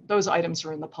 those items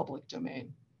are in the public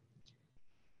domain.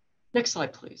 Next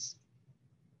slide, please.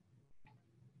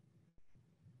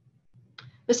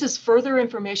 This is further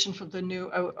information from the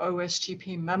new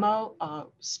OSTP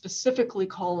memo, specifically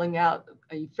calling out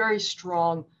a very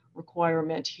strong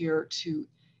requirement here to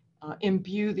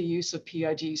imbue the use of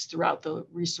PIDs throughout the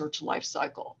research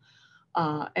lifecycle.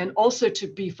 And also to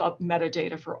beef up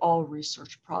metadata for all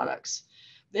research products.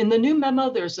 In the new memo,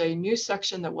 there's a new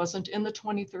section that wasn't in the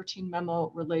 2013 memo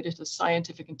related to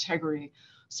scientific integrity.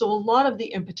 So a lot of the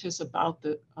impetus about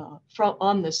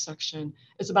on this section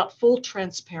is about full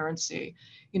transparency.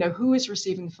 Who is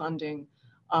receiving funding,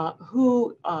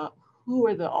 who are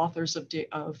the authors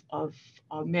of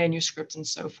manuscripts and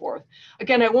so forth.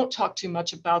 Again, I won't talk too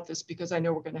much about this because I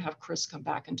know we're going to have Chris come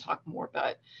back and talk more,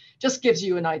 but just gives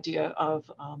you an idea of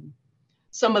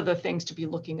some of the things to be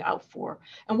looking out for.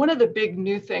 And one of the big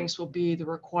new things will be the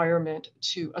requirement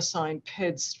to assign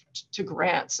PIDs to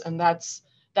grants, and that's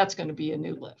going to be a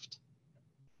new lift.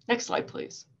 Next slide,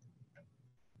 please.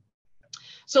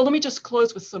 So let me just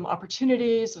close with some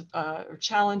opportunities or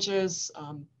challenges.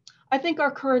 I think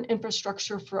our current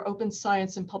infrastructure for open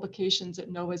science and publications at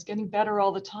NOAA is getting better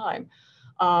all the time.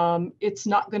 It's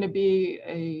not going to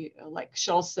be like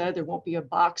Shell said, there won't be a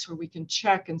box where we can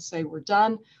check and say we're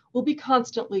done. We'll be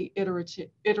constantly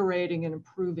iterating and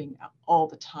improving all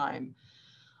the time.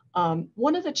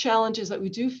 One of the challenges that we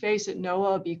do face at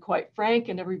NOAA, I'll be quite frank,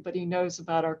 and everybody knows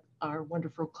about our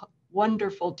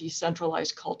wonderful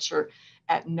decentralized culture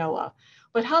at NOAA.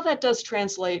 But how that does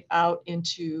translate out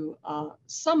into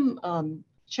some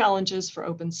challenges for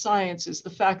open science is the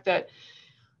fact that,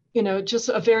 just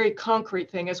a very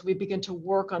concrete thing, as we begin to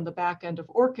work on the back end of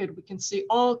ORCID, we can see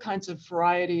all kinds of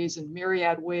varieties and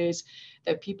myriad ways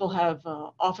that people have,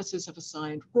 offices have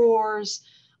assigned RORs,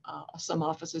 some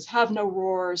offices have no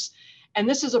RORs. And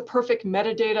this is a perfect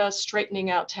metadata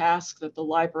straightening out task that the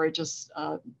library just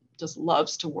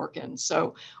loves to work in.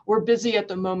 So we're busy at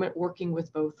the moment working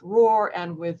with both ROR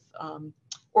and with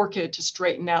ORCID to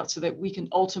straighten out so that we can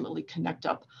ultimately connect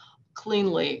up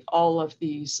cleanly all of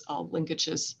these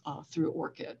linkages through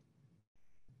ORCID.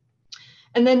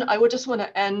 And then I would just want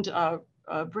to end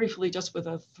briefly just with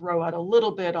a throw out a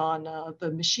little bit on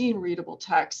the machine readable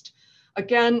text.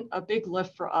 Again, a big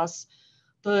lift for us.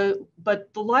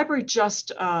 But the library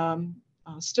just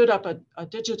stood up a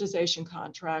digitization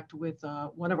contract with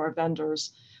one of our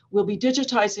vendors. We'll be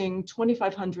digitizing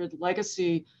 2,500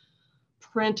 legacy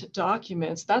print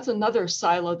documents. That's another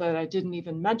silo that I didn't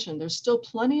even mention. There's still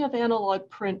plenty of analog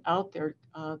print out there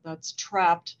that's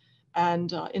trapped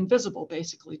and invisible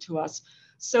basically to us.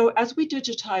 So as we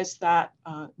digitize that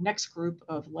next group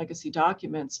of legacy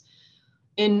documents,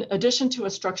 in addition to a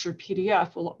structured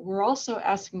PDF, we're also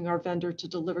asking our vendor to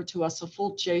deliver to us a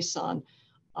full JSON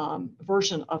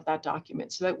version of that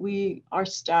document so that our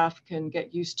staff can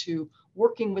get used to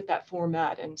working with that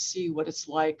format and see what it's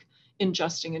like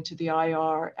ingesting into the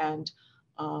IR and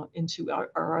into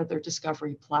our other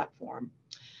discovery platform.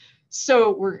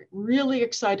 So we're really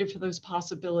excited for those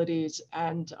possibilities,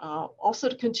 and also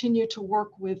to continue to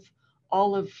work with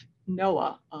all of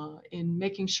NOAA in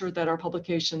making sure that our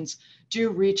publications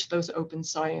do reach those open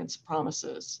science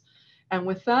promises. And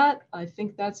with that, I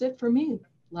think that's it for me.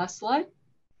 Last slide.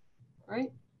 All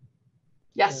right.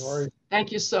 Yes. All right.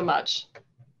 Thank you so much.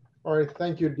 All right,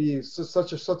 thank you, Dee. So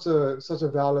such a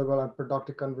valuable and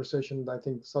productive conversation. I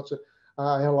think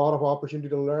I had a lot of opportunity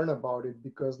to learn about it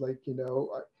because, like, you know,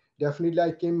 definitely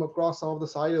I came across some of the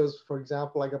silos, for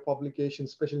example, like a publication,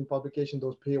 especially in publication,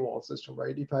 those paywall system,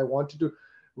 right? If I wanted to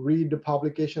read the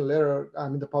publication letter,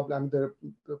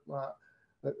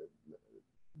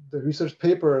 the research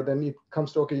paper, then it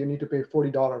comes to, okay, you need to pay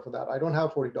 $40 for that. I don't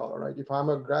have $40, right? If I'm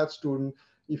a grad student,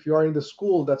 if you are in the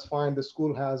school, that's fine. The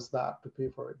school has that to pay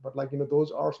for it. But, like, you know,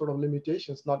 those are sort of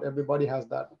limitations. Not everybody has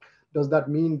that. Does that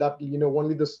mean that, you know,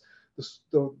 only the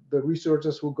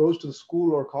researchers who goes to the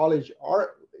school or college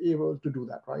are able to do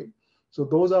that, right? So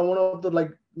those are one of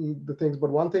the things.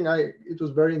 But one thing it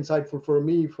was very insightful for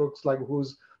me, folks like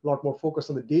who's a lot more focused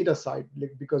on the data side,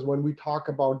 like, because when we talk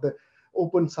about the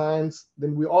open science,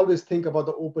 then we always think about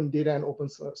the open data and open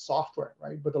software,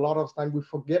 right? But a lot of time we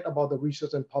forget about the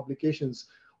research and publications,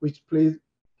 which plays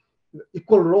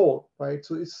equal role, right?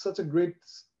 So it's such a great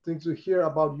thing to hear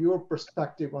about your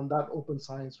perspective on that open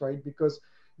science, right? Because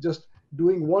just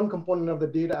doing one component of the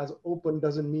data as open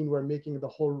doesn't mean we're making the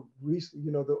whole,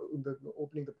 the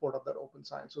opening the port of that open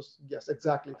science. So yes,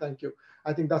 exactly. Thank you.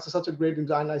 I think that's such a great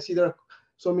design. I see there are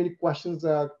so many questions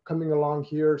coming along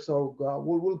here, so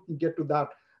we'll get to that.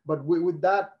 But with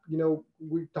that, you know,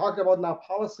 we talked about now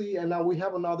policy, and now we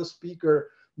have another speaker,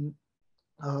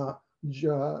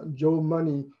 Joe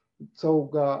Money.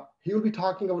 So he will be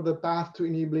talking about the path to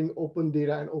enabling open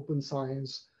data and open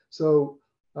science. So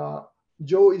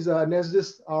Joe is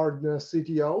NESDIS, our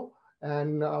CTO,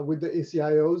 and with the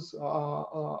ACIO's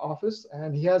office,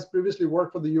 and he has previously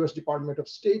worked for the U.S. Department of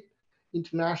State,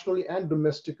 internationally and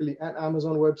domestically, and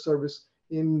Amazon Web Service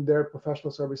in their professional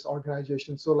service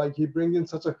organization. So, like, he brings in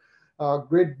such a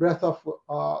great breadth of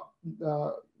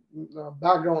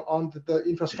background on the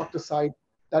infrastructure side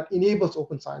that enables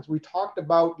open science. We talked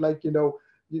about, like, you know,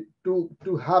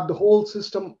 to have the whole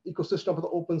ecosystem of the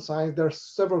open science, there are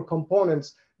several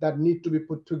components that need to be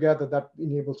put together that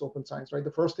enables open science, right?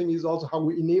 The first thing is also how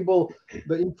we enable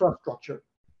the infrastructure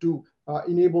to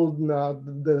enable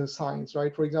the science,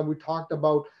 right? For example, we talked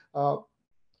about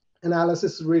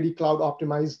analysis-ready cloud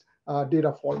optimized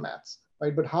data formats,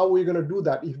 right? But how are we going to do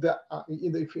that if the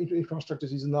infrastructure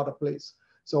is not a place?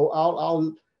 So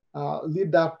I'll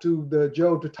leave that to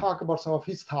Joe to talk about some of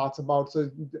his thoughts about. So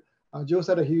Joe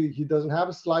said he doesn't have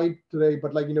a slide today,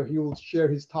 but, like, you know, he will share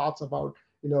his thoughts about,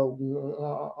 you know,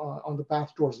 on the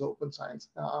path towards the open science.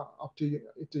 Up to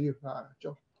you,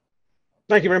 Joe.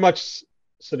 Thank you very much,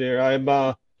 Sudhir.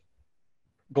 I'm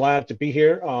glad to be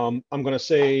here. I'm going to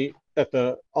say at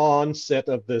the onset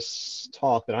of this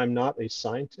talk that I'm not a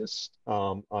scientist.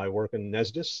 I work in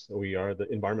NESDIS. We are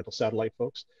the environmental satellite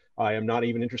folks. I am not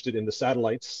even interested in the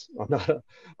satellites. I'm not an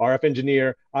RF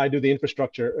engineer. I do the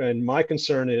infrastructure. And my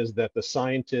concern is that the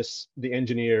scientists, the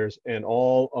engineers, and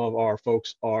all of our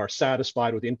folks are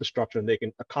satisfied with the infrastructure and they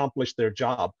can accomplish their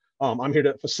job. I'm here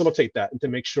to facilitate that and to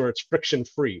make sure it's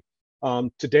friction-free.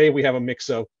 Today, we have a mix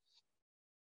of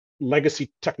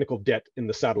legacy technical debt in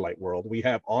the satellite world. We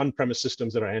have on-premise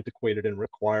systems that are antiquated and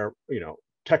require, you know,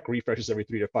 tech refreshes every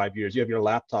 3 to 5 years. You have your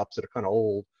laptops that are kind of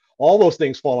old. All those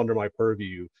things fall under my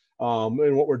purview.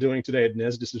 And what we're doing today at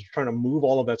NESDIS is trying to move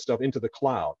all of that stuff into the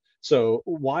cloud. So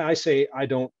why I say I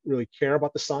don't really care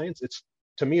about the science,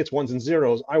 to me, it's ones and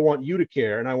zeros. I want you to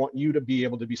care, and I want you to be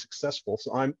able to be successful.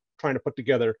 So I'm trying to put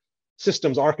together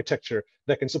systems architecture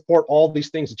that can support all these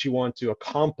things that you want to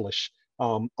accomplish.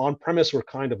 On-premise, we're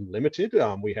kind of limited.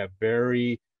 We have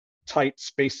very tight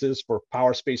spaces for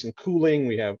power, space, and cooling.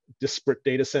 We have disparate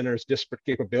data centers, disparate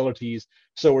capabilities.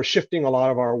 So we're shifting a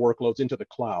lot of our workloads into the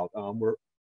cloud. We're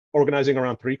organizing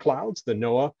around 3 clouds. The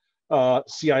NOAA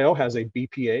CIO has a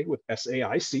BPA with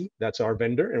SAIC, that's our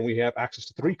vendor, and we have access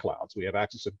to 3 clouds. We have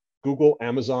access to Google,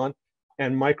 Amazon,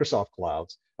 and Microsoft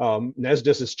clouds.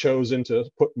 NESDIS has chosen to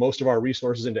put most of our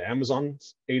resources into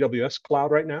Amazon's AWS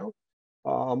cloud right now.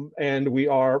 And we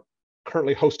are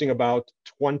currently hosting about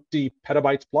 20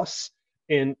 petabytes plus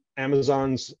in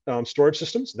Amazon's storage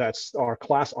systems. That's our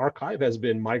class archive has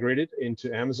been migrated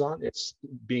into Amazon. It's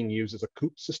being used as a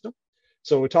COOP system.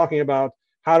 So we're talking about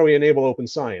how do we enable open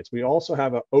science? We also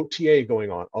have an OTA going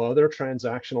on, other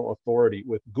transactional authority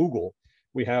with Google.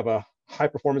 We have a high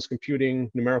performance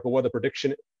computing numerical weather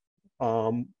prediction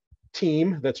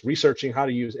team that's researching how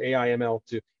to use AI ML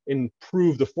to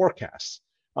improve the forecasts.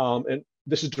 And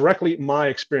this is directly my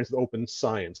experience with open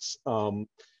science.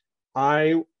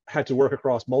 I had to work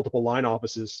across multiple line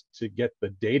offices to get the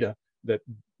data that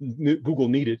Google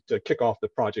needed to kick off the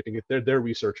project and get their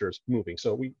researchers moving.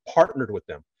 So we partnered with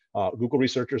them, Google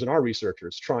researchers and our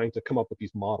researchers, trying to come up with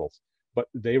these models. But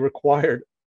they required,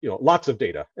 lots of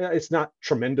data. It's not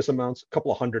tremendous amounts, a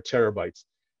couple of 100 terabytes.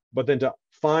 But then to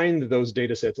find those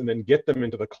data sets and then get them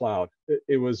into the cloud,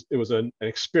 it was an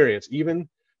experience. Even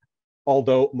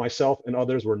although myself and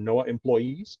others were NOAA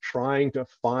employees, trying to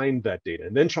find that data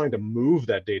and then trying to move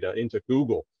that data into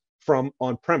Google from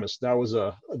on-premise, that was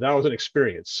an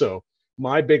experience. So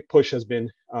my big push has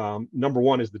been, number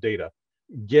one is the data,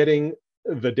 getting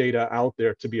the data out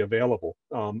there to be available.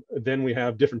 Then we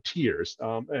have different tiers,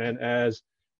 and as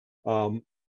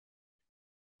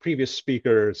previous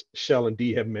speakers, Shell and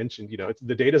Dee have mentioned,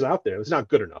 the data's out there. It's not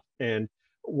good enough. And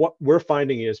what we're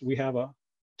finding is we have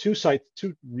two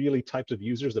really types of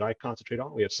users that I concentrate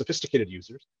on. We have sophisticated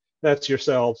users. That's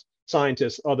yourselves,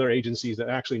 scientists, other agencies that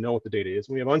actually know what the data is.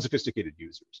 We have unsophisticated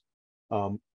users.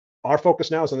 Our focus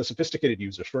now is on the sophisticated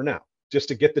users for now, just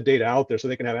to get the data out there so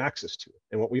they can have access to it.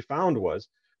 And what we found was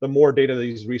the more data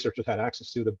these researchers had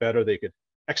access to, the better they could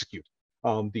execute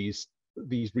these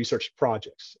research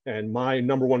projects. And my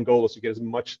number one goal is to get as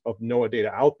much of NOAA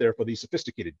data out there for these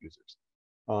sophisticated users.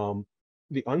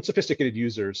 The unsophisticated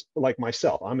users, like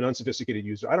myself, I'm an unsophisticated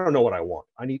user. I don't know what I want.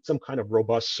 I need some kind of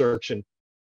robust search and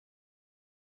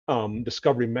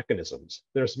discovery mechanisms.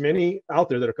 There's many out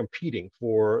there that are competing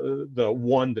for the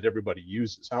one that everybody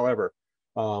uses. However,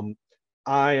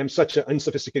 I am such an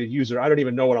unsophisticated user, I don't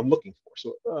even know what I'm looking for.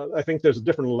 So I think there's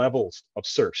different levels of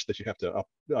search that you have to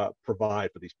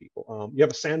provide for these people. You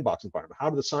have a sandbox environment. How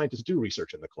do the scientists do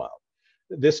research in the cloud?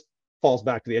 This falls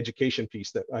back to the education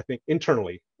piece that I think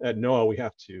internally at NOAA, we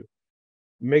have to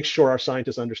make sure our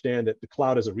scientists understand that the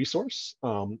cloud is a resource,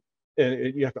 and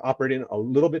you have to operate in a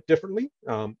little bit differently.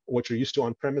 What you're used to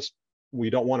on premise, we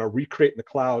don't want to recreate in the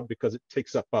cloud because it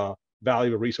takes up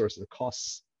valuable resources and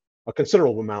costs a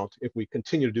considerable amount if we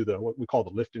continue to do what we call the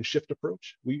lift and shift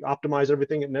approach. We optimize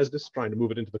everything at Nesdis, trying to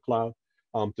move it into the cloud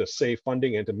to save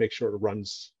funding and to make sure it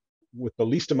runs with the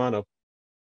least amount of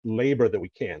labor that we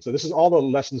can. So this is all the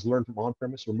lessons learned from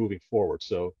on-premise. We're moving forward.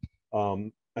 So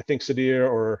I think Sudhir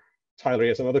or Tyler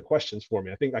has some other questions for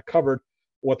me. I think I covered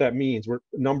what that means.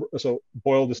 So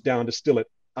boil this down, distill it.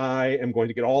 I am going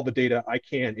to get all the data I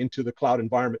can into the cloud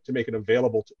environment to make it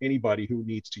available to anybody who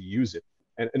needs to use it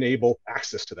and enable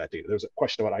access to that data. There's a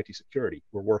question about IT security.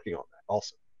 We're working on that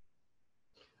also.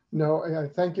 No,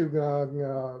 thank you,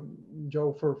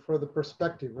 Joe, for the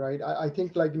perspective, right? I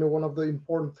think one of the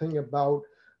important thing about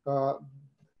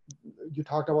you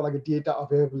talked about like a data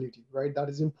availability, right? That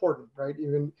is important, right?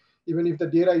 Even if the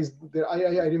data is there,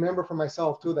 I remember for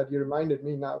myself too that you reminded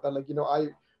me now that I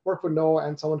work for NOAA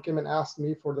and someone came and asked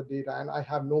me for the data and I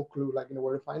have no clue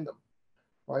where to find them,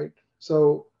 right?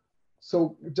 So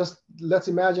just let's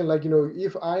imagine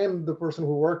if I am the person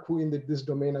who in this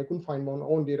domain, I couldn't find my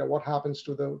own data, what happens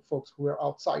to the folks who are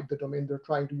outside the domain? They're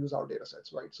trying to use our data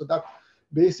sets, right? So that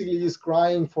basically is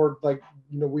crying for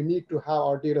we need to have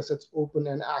our data sets open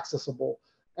and accessible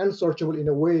and searchable in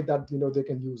a way that they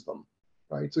can use them,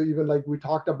 right? So even we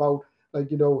talked about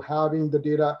having the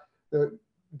data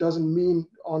doesn't mean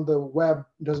on the web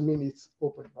doesn't mean it's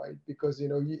open, right? Because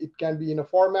it can be in a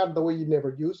format the way you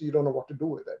never use, you don't know what to do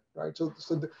with it, right? So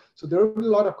there are a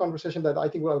lot of conversation that I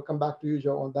think I'll come back to you,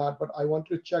 Joe, on that. But I want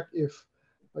to check if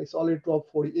it's already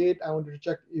 12:48. I wanted to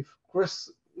check if Chris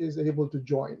is able to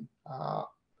join.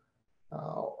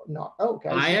 No, okay.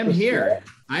 I am here.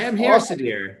 I am here, Awesome.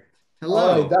 Sudhir. Hello.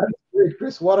 All right, that is great,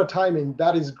 Chris. What a timing.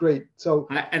 That is great. So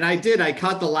I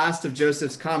caught the last of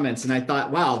Joseph's comments and I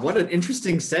thought, wow, what an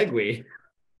interesting segue.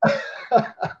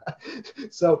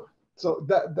 so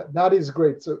that is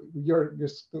great. So you're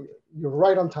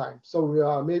right on time.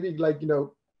 So maybe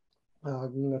Tyler,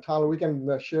 we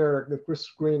can share the Chris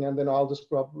screen and then I'll just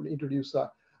probably introduce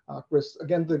Chris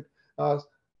again.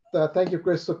 Thank you,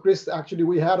 Chris. So Chris, actually,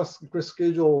 we had Chris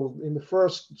schedule in the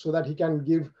first so that he can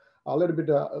give a little bit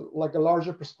a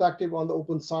larger perspective on the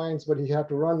open science, but he had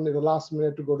to run in the last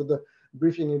minute to go to the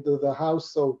briefing into the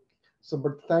house.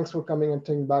 But thanks for coming and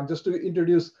taking back. Just to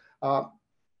introduce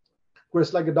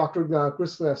Chris, Dr.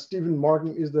 Chris Stephen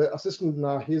Marcum is the assistant.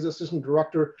 He's assistant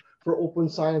director for open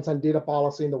science and data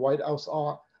policy in the White House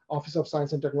Office of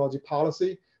Science and Technology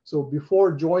Policy. So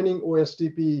before joining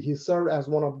OSTP, he served as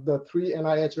one of the 3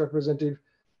 NIH representatives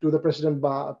to the President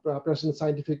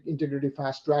Scientific Integrity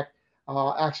Fast Track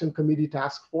Action Committee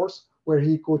Task Force, where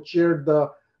he co-chaired the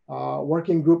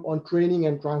working group on training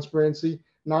and transparency.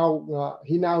 Now,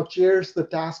 he now chairs the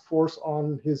task force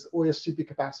on his OSTP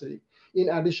capacity. In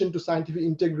addition to scientific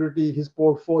integrity, his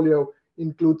portfolio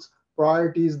includes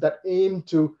priorities that aim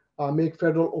to make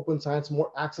federal open science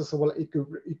more accessible and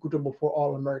equitable for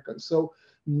all Americans. So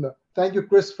thank you,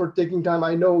 Chris, for taking time.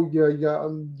 I know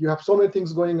you have so many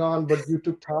things going on, but you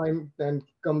took time and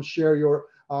come share your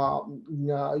work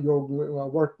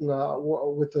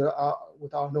with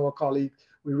our NOAA colleague.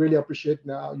 We really appreciate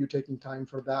you taking time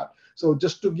for that. So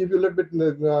just to give you a little bit,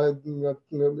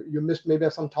 you missed maybe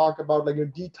some talk about,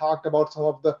 like Dee talked about some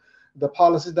of the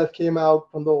policies that came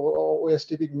out from the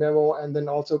OSTP memo, and then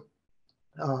also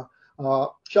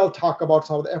Shell talk about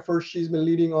some of the efforts she's been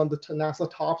leading on the NASA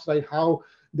TOPS, right? How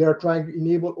they're trying to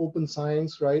enable open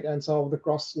science, right? And some of the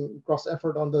cross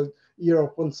effort on the year of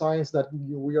open science that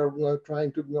we are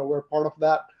trying to, we're part of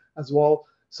that as well.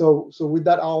 So with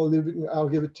that, I'll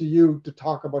give it to you to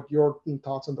talk about your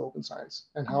thoughts on the open science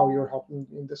and how you're helping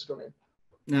in this domain.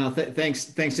 No, thanks,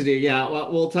 Sudhir. Yeah,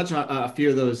 well, we'll touch on a few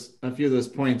of those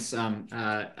points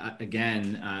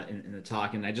again in the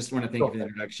talk, and I just want to thank you for the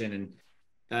introduction and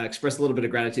express a little bit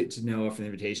of gratitude to NOAA for the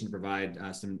invitation to provide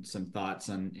some thoughts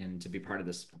on and to be part of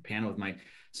this panel with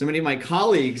so many of my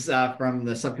colleagues from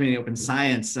the subcommittee on open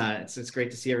science. It's great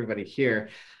to see everybody here.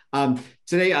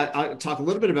 Today, I'll talk a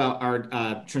little bit about our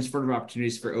transformative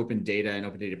opportunities for open data and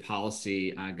open data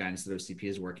policy guidance that OCP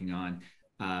is working on.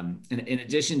 And in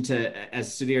addition to, as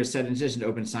Sudhir said, in addition to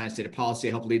open science data policy,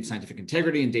 I help lead scientific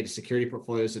integrity and data security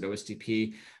portfolios at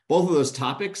OSTP. Both of those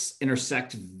topics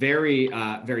intersect very,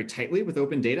 very tightly with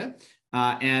open data.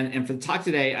 And for the talk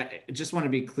today, I just want to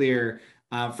be clear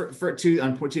on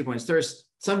 2 points. First,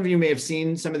 some of you may have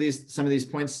seen some of these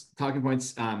points, talking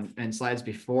points, and slides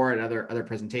before at other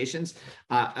presentations.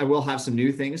 I will have some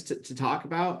new things to talk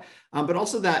about, but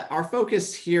also that our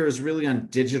focus here is really on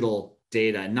digital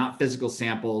data, not physical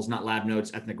samples, not lab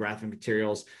notes, ethnographic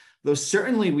materials. Though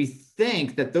certainly we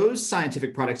think that those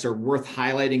scientific products are worth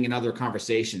highlighting in other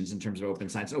conversations in terms of open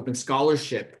science. Open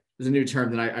scholarship is a new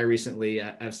term that I recently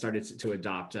have started to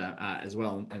adopt as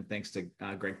well, and thanks to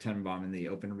Greg Tenenbaum and the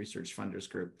Open Research Funders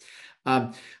Group.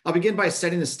 I'll begin by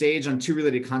setting the stage on two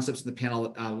related concepts in the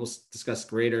panel we'll discuss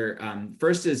greater.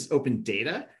 First is open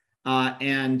data.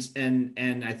 And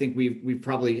I think we've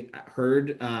probably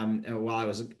heard while I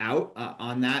was out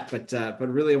on that, but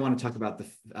really I want to talk about the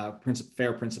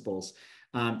FAIR principles.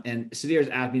 And Sudhir has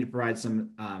asked me to provide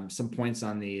some points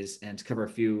on these and to cover a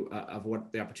few of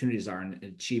what the opportunities are in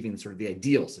achieving sort of the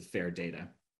ideals of FAIR data.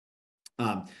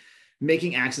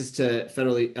 Making access to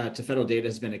federal data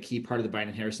has been a key part of the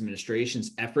Biden-Harris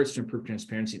administration's efforts to improve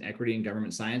transparency and equity in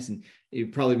government science. And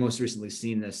you've probably most recently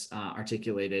seen this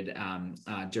articulated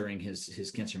during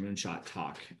his Cancer Moonshot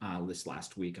talk this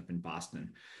last week up in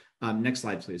Boston. Next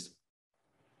slide, please.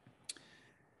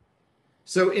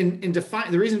 So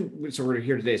the reason we're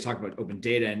here today is talk about open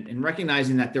data and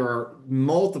recognizing that there are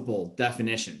multiple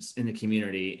definitions in the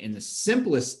community. In the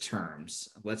simplest terms,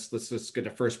 let's get to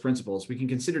first principles. We can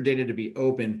consider data to be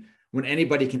open when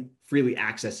anybody can freely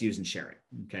access, use, and share it.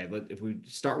 Okay, if we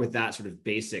start with that sort of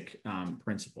basic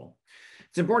principle.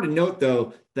 It's important to note,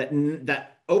 though,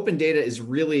 that open data is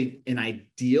really an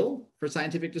ideal for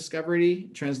scientific discovery,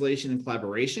 translation, and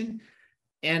collaboration.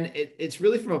 And it's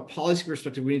really from a policy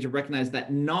perspective, we need to recognize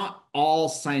that not all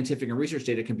scientific and research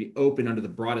data can be open under the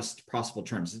broadest possible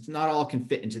terms. It's not all can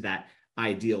fit into that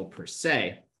ideal per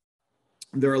se.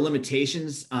 There are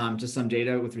limitations to some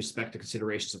data with respect to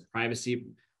considerations of privacy,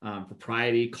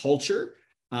 propriety, culture,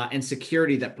 and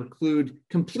security that preclude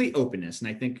complete openness. And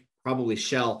I think probably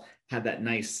Shell had that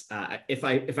nice, if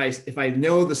I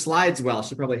know the slides well,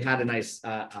 she probably had a nice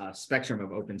spectrum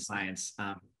of open science,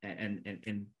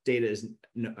 and data is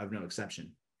of no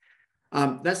exception.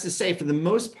 That's to say, for the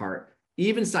most part,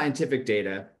 even scientific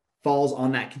data falls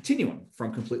on that continuum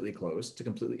from completely closed to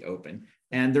completely open,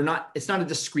 and it's not a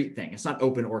discrete thing. It's not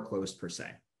open or closed per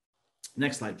se.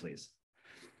 Next slide, please.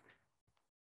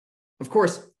 Of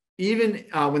course, even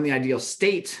when the ideal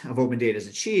state of open data is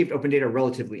achieved, open data are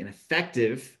relatively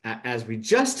ineffective, as we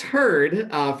just heard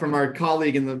from our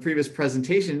colleague in the previous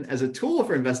presentation, as a tool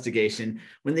for investigation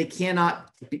when they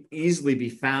cannot easily be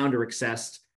found or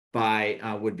accessed by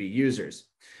would-be users.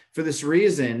 For this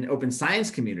reason, open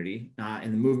science community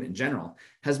and the movement in general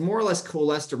has more or less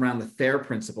coalesced around the FAIR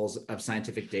principles of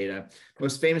scientific data,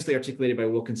 most famously articulated by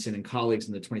Wilkinson and colleagues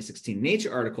in the 2016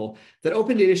 Nature article, that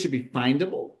open data should be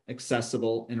findable,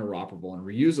 accessible, interoperable, and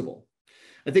reusable.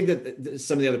 I think that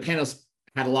some of the other panelists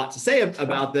had a lot to say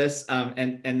about this,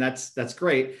 and that's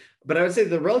great. But I would say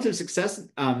the relative success,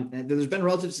 there's been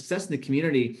relative success in the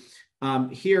community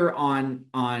here on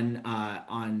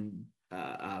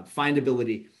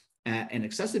findability and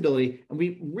accessibility, and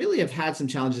we really have had some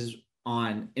challenges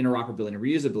on interoperability and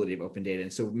reusability of open data.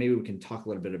 And so maybe we can talk a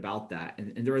little bit about that.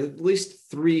 And there are at least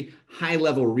 3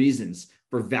 high-level reasons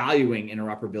for valuing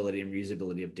interoperability and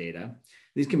reusability of data.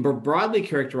 These can be broadly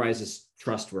characterized as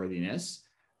trustworthiness,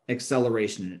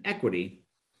 acceleration, and equity.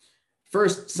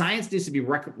 First, science needs to be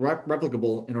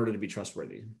replicable in order to be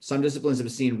trustworthy. Some disciplines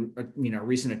have seen,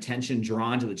 recent attention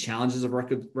drawn to the challenges of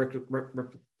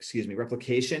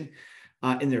replication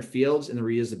in their fields, and the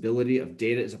reusability of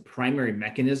data is a primary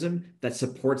mechanism that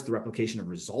supports the replication of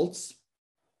results.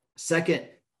 Second,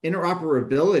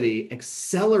 interoperability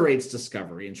accelerates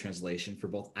discovery and translation for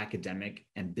both academic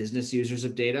and business users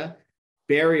of data.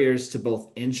 Barriers to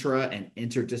both intra and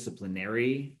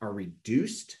interdisciplinary are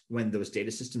reduced when those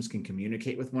data systems can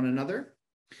communicate with one another.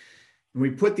 When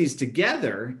we put these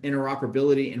together,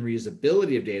 interoperability and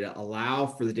reusability of data allow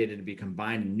for the data to be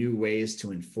combined in new ways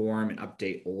to inform and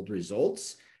update old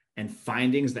results and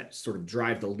findings that sort of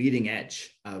drive the leading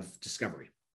edge of discovery.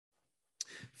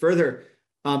 Further,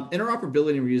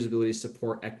 interoperability and reusability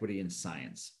support equity in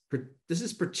science. This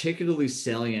is particularly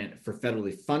salient for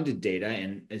federally funded data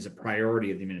and is a priority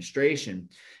of the administration.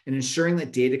 And ensuring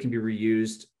that data can be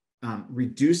reused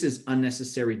reduces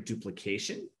unnecessary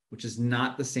duplication, which is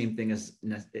not the same thing as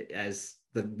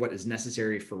what is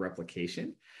necessary for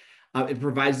replication. It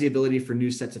provides the ability for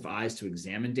new sets of eyes to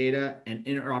examine data, and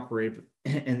the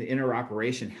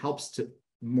interoperation helps to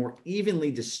more evenly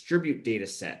distribute data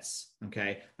sets,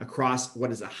 across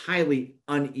what is a highly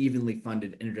unevenly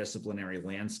funded interdisciplinary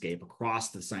landscape across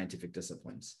the scientific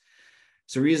disciplines.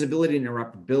 So reusability and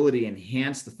interoperability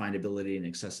enhance the findability and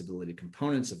accessibility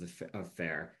components of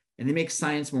FAIR, and they make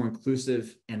science more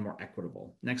inclusive and more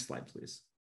equitable. Next slide, please.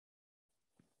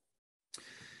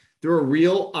 There are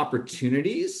real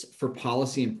opportunities for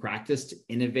policy and practice to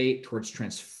innovate towards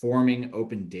transforming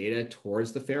open data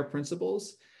towards the FAIR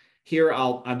principles. Here,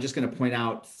 I'm just going to point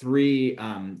out three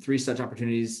such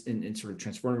opportunities in sort of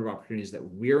transformative opportunities that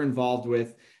we're involved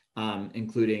with,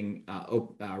 including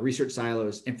research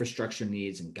silos, infrastructure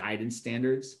needs, and guidance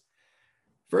standards.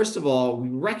 First of all, we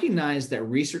recognize that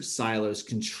research silos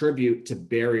contribute to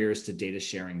barriers to data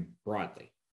sharing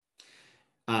broadly.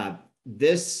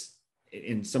 This,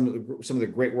 in some of the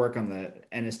great work on the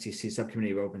NSTC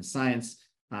Subcommittee of Open Science,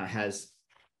 has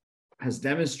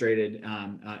demonstrated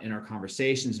in our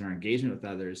conversations and our engagement with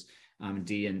others,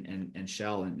 Dee and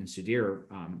Shell and Sudhir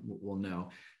will know,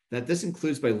 that this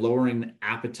includes by lowering the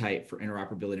appetite for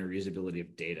interoperability and reusability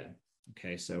of data.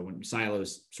 So when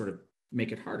silos sort of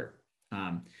make it harder.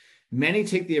 Many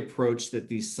take the approach that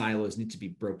these silos need to be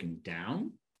broken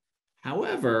down.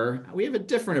 However, we have a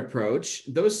different approach.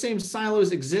 Those same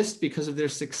silos exist because of their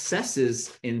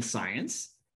successes in science.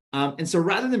 And so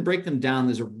rather than break them down,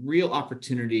 there's a real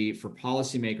opportunity for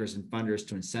policymakers and funders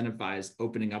to incentivize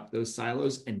opening up those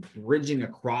silos and bridging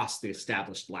across the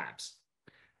established labs.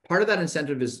 Part of that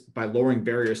incentive is by lowering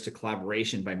barriers to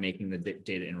collaboration by making the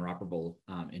data interoperable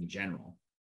in general.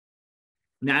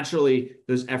 Naturally,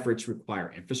 those efforts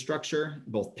require infrastructure,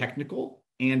 both technical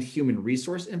and human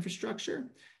resource infrastructure.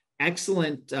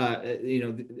 Excellent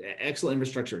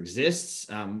infrastructure exists.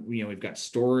 We've got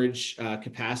storage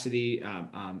capacity,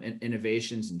 and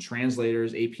innovations and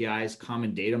translators, APIs,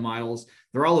 common data models.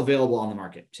 They're all available on the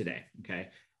market today.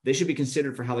 They should be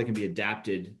considered for how they can be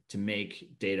adapted to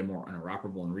make data more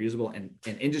interoperable and reusable. And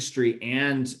industry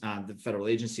and the federal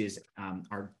agencies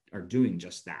are doing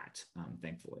just that,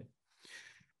 thankfully.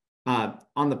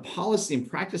 On the policy and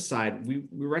practice side, we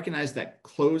recognize that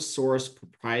closed source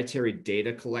proprietary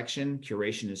data collection,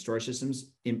 curation, and storage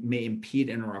systems may impede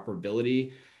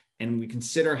interoperability, and we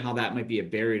consider how that might be a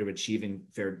barrier to achieving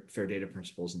fair data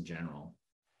principles in general.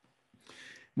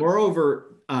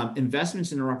 Moreover,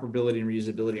 investments in interoperability and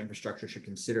reusability infrastructure should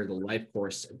consider the life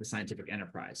course of the scientific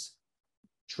enterprise.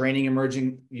 Training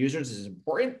emerging users is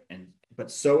important,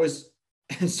 but so is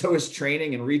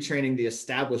training and retraining the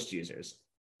established users.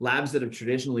 Labs that have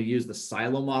traditionally used the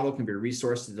silo model can be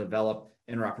resourced to develop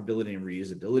interoperability and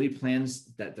reusability plans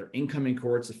that their incoming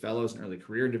cohorts of fellows and early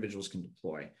career individuals can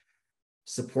deploy.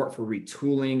 Support for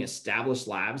retooling established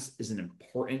labs is an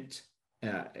important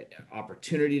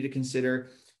opportunity to consider,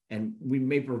 and we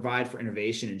may provide for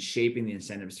innovation in shaping the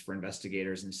incentives for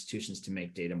investigators and institutions to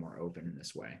make data more open in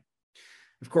this way.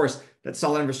 Of course, that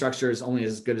solid infrastructure is only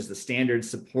as good as the standards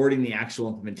supporting the actual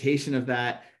implementation of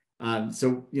that.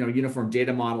 So, uniform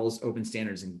data models, open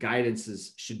standards, and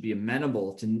guidances should be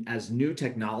amenable to as new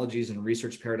technologies and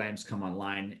research paradigms come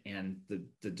online and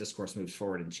the discourse moves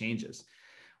forward and changes.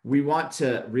 We want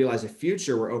to realize a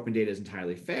future where open data is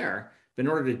entirely fair, But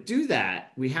in order to do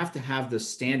that, we have to have those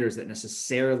standards that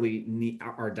necessarily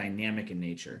are dynamic in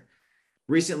nature.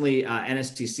 Recently,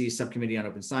 NSTC Subcommittee on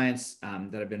Open Science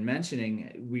that I've been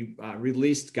mentioning, we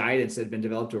released guidance that had been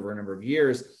developed over a number of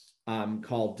years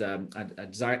called a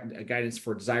Guidance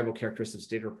for Desirable Characteristics of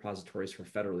Data Repositories for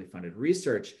Federally Funded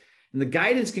Research. And the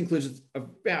guidance concludes with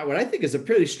what I think is a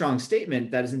pretty strong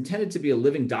statement that is intended to be a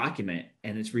living document,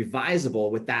 and it's revisable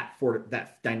with that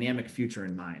dynamic future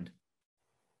in mind.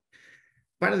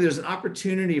 Finally, there's an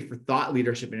opportunity for thought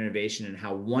leadership and innovation in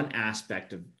how one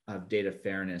aspect of data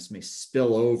fairness may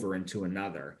spill over into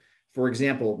another. For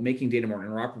example, making data more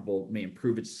interoperable may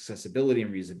improve its accessibility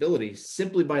and reusability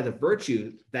simply by the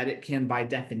virtue that it can, by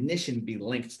definition, be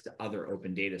linked to other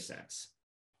open data sets.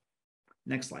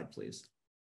 Next slide, please.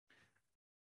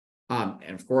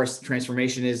 And of course,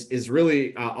 transformation is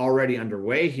really already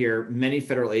underway here. Many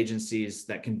federal agencies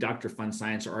that conduct or fund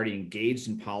science are already engaged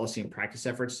in policy and practice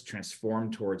efforts to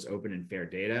transform towards open and fair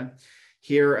data.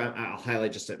 Here, I'll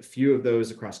highlight just a few of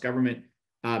those across government.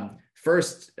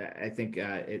 First, I think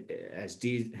as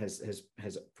Dee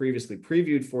has previously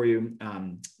previewed for you,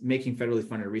 making federally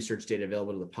funded research data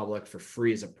available to the public for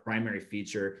free is a primary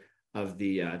feature of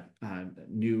the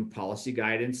new policy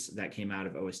guidance that came out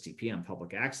of OSTP on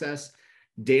public access.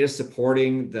 Data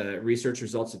supporting the research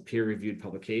results of peer-reviewed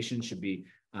publications should be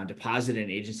deposited in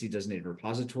an agency-designated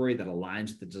repository that aligns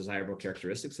with the desirable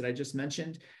characteristics that I just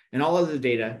mentioned. And all of the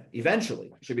data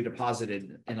eventually should be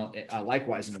deposited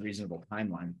likewise in a reasonable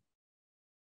timeline.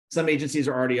 Some agencies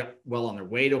are already well on their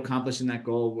way to accomplishing that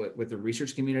goal with the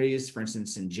research communities. For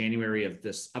instance, in January of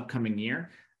this upcoming year,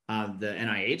 the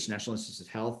NIH, National Institutes of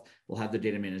Health, will have the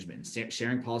data management and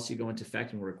sharing policy go into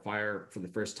effect and will require for the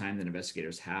first time that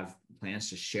investigators have plans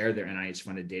to share their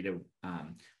NIH-funded data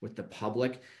with the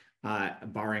public,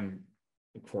 barring,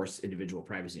 of course, individual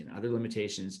privacy and other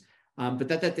limitations, but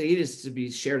that data is to be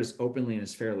shared as openly and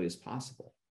as fairly as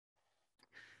possible.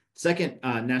 Second,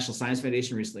 National Science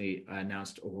Foundation recently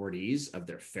announced awardees of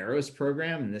their FAROS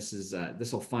program, and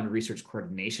this will fund research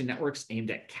coordination networks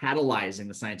aimed at catalyzing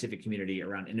the scientific community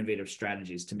around innovative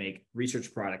strategies to make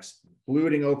research products,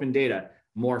 including open data,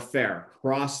 more fair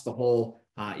across the whole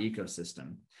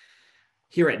ecosystem.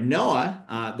 Here at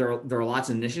NOAA, there are lots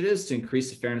of initiatives to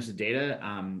increase the fairness of data,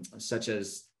 such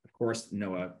as, of course,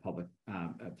 NOAA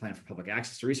Plan for Public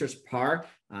Access to Research, PAR,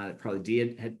 that probably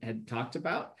Dee had talked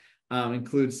about.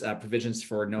 Includes provisions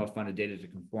for NOAA-funded data to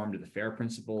conform to the FAIR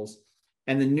principles.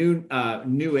 And the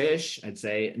newish, I'd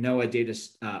say, NOAA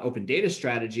open data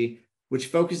strategy, which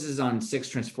focuses on 6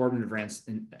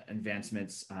 transformative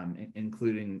advancements,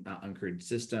 including uncrewed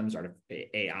systems,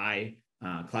 AI,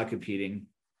 cloud computing,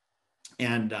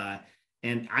 and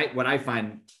what I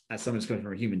find, as someone who's coming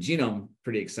from a human genome,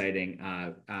 pretty exciting,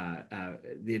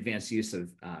 the advanced use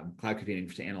of cloud computing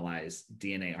to analyze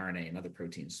DNA, RNA, and other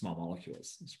proteins, small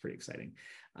molecules. It's pretty exciting,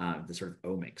 the sort of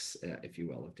omics, if you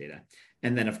will, of data.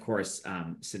 And then, of course,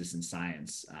 citizen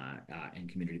science and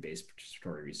community-based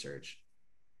participatory research.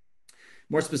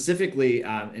 More specifically,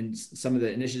 in some of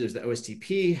the initiatives that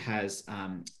OSTP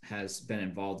has been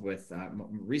involved with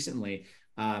recently,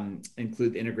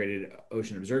 include the integrated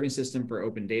ocean observing system for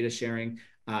open data sharing.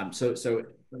 So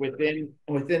within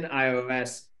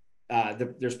iOS,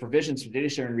 there's provisions for data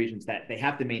sharing regions that they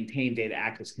have to maintain data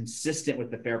access consistent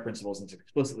with the FAIR principles, and it's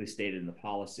explicitly stated in the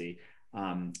policy.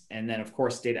 And then, of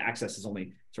course, data access is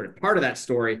only sort of part of that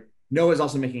story. NOAA is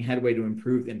also making headway to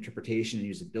improve the interpretation and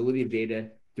usability of data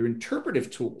through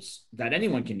interpretive tools that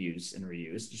anyone can use and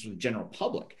reuse, just for the general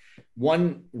public.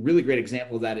 One really great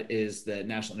example of that is the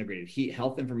National Integrated Heat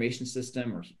Health Information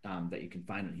System, or that you can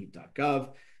find on heat.gov.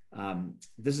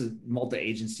 This is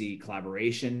multi-agency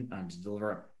collaboration to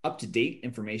deliver up-to-date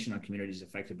information on communities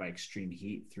affected by extreme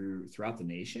heat throughout the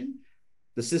nation.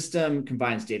 The system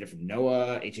combines data from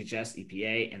NOAA, HHS,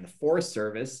 EPA, and the Forest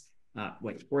Service.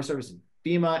 Forest Service,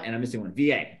 FEMA, and I'm missing one,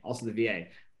 VA, also the VA.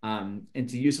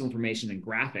 Into useful information and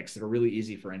graphics that are really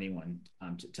easy for anyone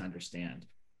to understand.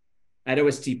 At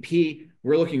OSTP,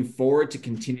 we're looking forward to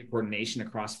continued coordination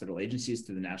across federal agencies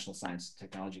through the National Science and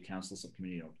Technology Council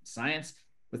Subcommittee on Open Science,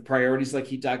 with priorities like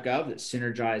heat.gov that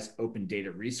synergize open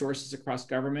data resources across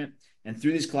government. And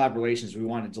through these collaborations, we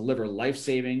want to deliver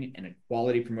life-saving and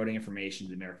equality-promoting information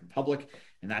to the American public.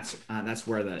 And that's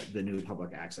where the new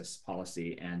public access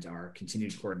policy and our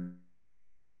continued coordination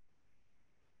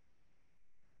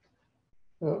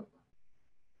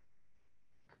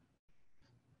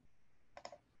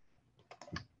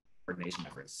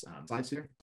efforts. Slides here.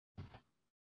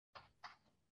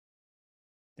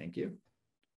 Thank you.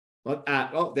 Well,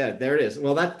 oh, there it is.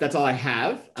 Well, that's all I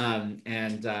have.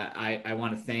 I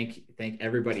want to thank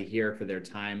everybody here for their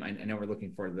time. I know we're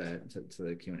looking forward to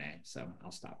the Q&A, so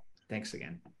I'll stop. Thanks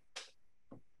again.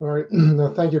 All right,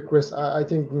 no, thank you, Chris. I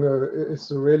think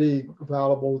it's really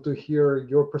valuable to hear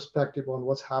your perspective on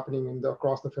what's happening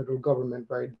across the federal government,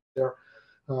 right? Their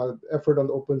effort on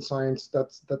the open science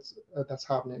that's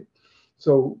happening.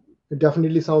 So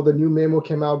definitely some of the new memo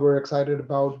came out we're excited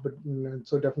about, but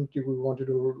so definitely we wanted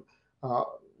to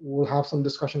we'll have some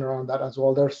discussion around that as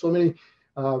well. There are so many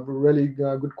really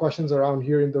good questions around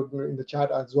here in the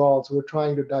chat as well. So we're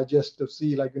trying to digest to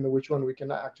see which one we can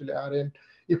actually add in.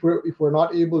 If we're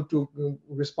not able to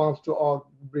respond to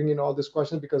bring in all these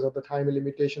questions because of the time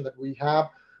limitation that we have,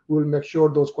 we'll make sure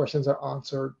those questions are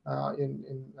answered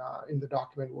in the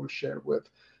document we'll share with.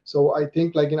 So I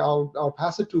think I'll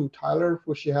pass it to Tyler,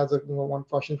 for she has one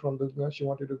question from she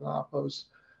wanted to pose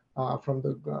from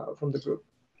the group.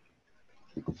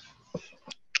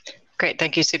 Great,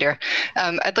 thank you, Sudhir.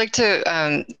 I'd like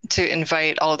to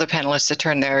invite all of the panelists to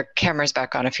turn their cameras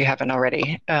back on if you haven't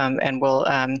already, and we'll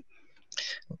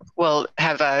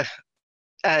have a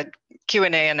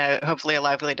Q&A and hopefully a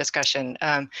lively discussion.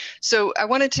 So I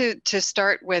wanted to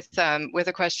start with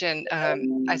a question.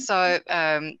 I saw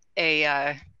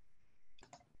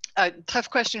a tough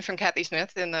question from Kathy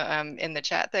Smith in the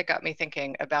chat that got me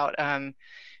thinking about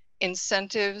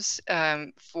incentives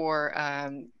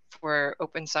for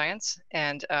open science,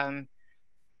 and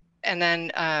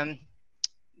then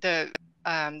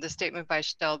the statement by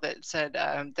Shell that said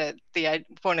that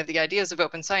one of the ideas of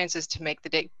open science is to make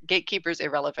the gatekeepers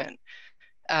irrelevant.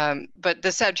 But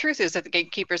the sad truth is that the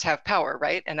gatekeepers have power,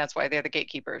 right? And that's why they're the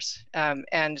gatekeepers.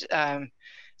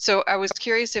 So I was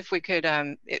curious if we could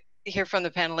hear from the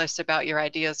panelists about your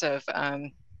ideas of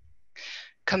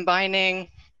combining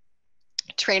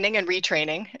training and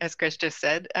retraining, as Chris just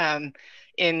said,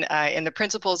 in the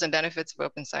principles and benefits of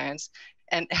open science,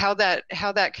 and how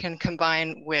that can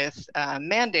combine with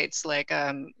mandates like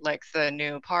the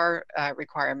new PAR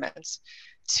requirements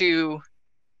to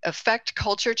affect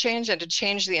culture change and to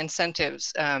change the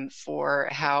incentives for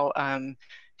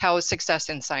how success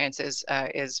in science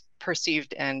is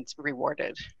perceived and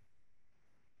rewarded.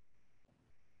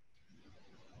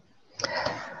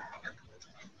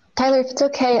 Tyler, if it's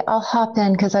okay, I'll hop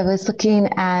in because I was looking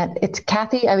at, it's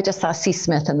Kathy, I just saw C.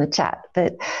 Smith in the chat,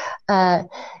 but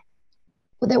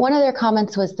one of their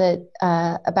comments was that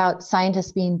about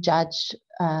scientists being judged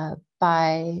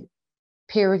by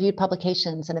peer-reviewed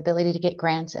publications and ability to get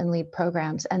grants and lead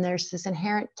programs. And there's this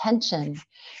inherent tension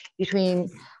between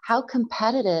how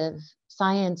competitive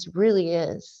science really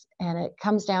is. And it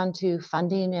comes down to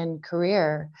funding and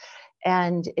career.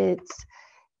 And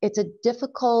it's a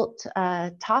difficult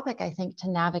topic, I think, to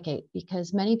navigate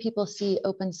because many people see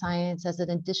open science as an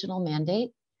additional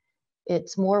mandate.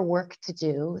 It's more work to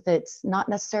do that's not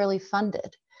necessarily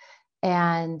funded.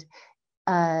 And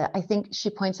I think she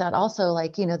points out also,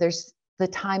 there's the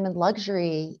time and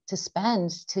luxury to spend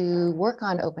to work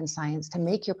on open science, to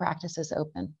make your practices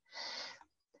open.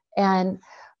 And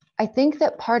I think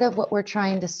that part of what we're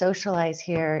trying to socialize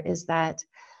here is that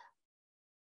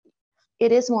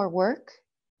it is more work,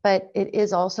 but it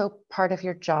is also part of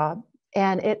your job.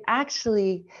 And it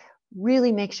actually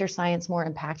really makes your science more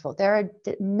impactful. There are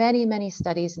many, many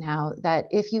studies now that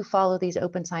if you follow these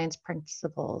open science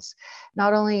principles,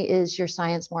 not only is your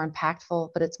science more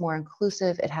impactful, but it's more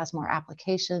inclusive, it has more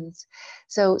applications.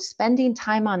 So spending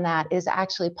time on that is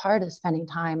actually part of spending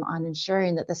time on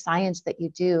ensuring that the science that you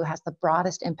do has the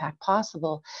broadest impact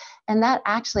possible. And that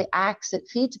actually it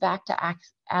feeds back to act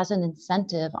as an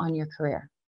incentive on your career.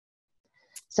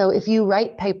 So if you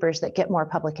write papers that get more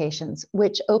publications,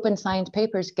 which open science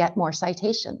papers get more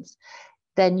citations,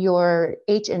 then your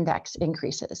H-index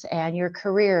increases and your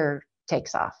career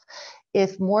takes off.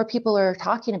 If more people are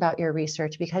talking about your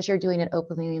research because you're doing it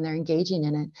openly and they're engaging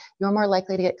in it, you're more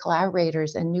likely to get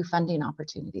collaborators and new funding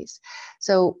opportunities.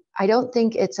 So I don't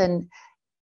think it's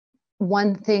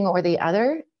one thing or the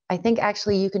other. I think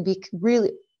actually you can be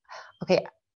really, okay,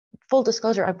 full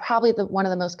disclosure, I'm probably one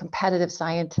of the most competitive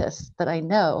scientists that I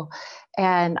know,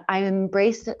 and I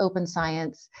embrace open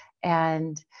science,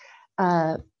 and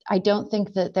I don't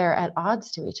think that they're at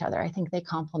odds to each other. I think they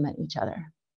complement each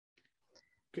other.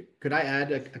 Could I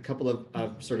add a couple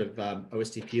of sort of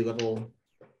OSTP level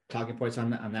talking points on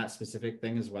that specific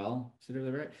thing as well?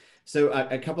 So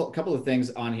a couple of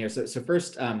things on here. So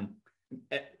first,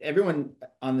 everyone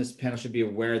on this panel should be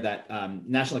aware that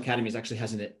National Academies actually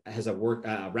has a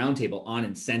roundtable on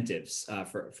incentives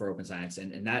for open science,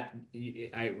 and that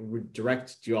I would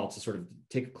direct you all to sort of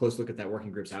take a close look at that working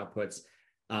group's outputs.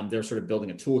 They're sort of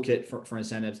building a toolkit for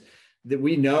incentives. That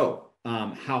we know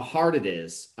how hard it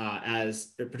is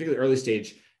as particularly early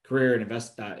stage career and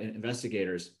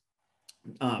investigators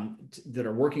that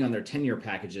are working on their tenure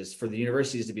packages for the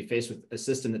universities to be faced with a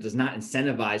system that does not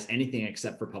incentivize anything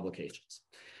except for publications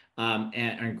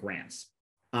and grants.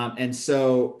 And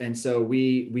so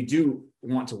we do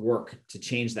want to work to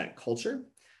change that culture.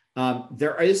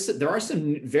 There are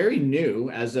some very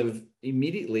new, as of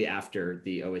immediately after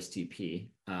the OSTP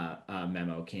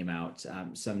memo came out,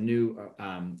 some new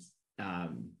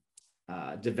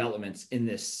developments in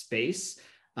this space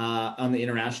on the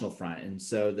international front. And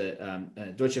so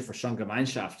the Deutsche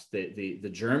Forschungsgemeinschaft, the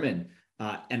German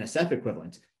NSF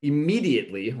equivalent,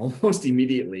 almost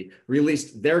immediately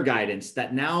released their guidance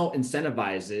that now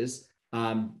incentivizes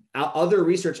other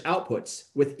research outputs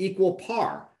with equal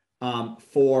par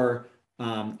for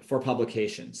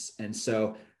publications. And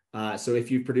so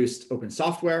if you've produced open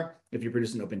software, if you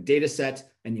produce an open data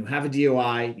set and you have a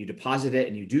DOI, you deposit it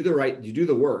and you do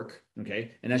the work,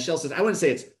 okay? And as Shell says, I wouldn't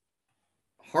say it's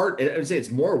hard, I would say it's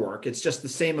more work. It's just the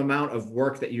same amount of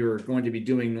work that you're going to be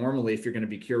doing normally if you're going to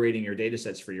be curating your data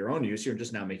sets for your own use. You're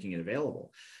just now making it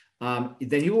available.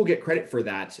 Then you will get credit for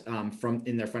that from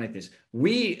in their funding things.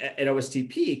 We at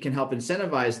OSTP can help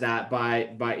incentivize that by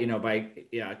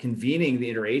convening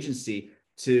the interagency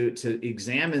to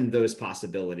examine those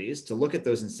possibilities, to look at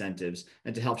those incentives,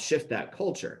 and to help shift that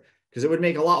culture. Because it would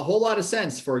make a whole lot of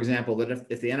sense, for example, that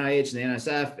if the NIH and the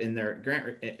NSF in their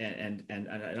grant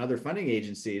and other funding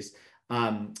agencies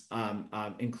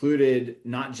included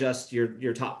not just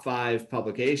your top 5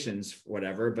 publications,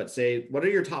 whatever, but say, what are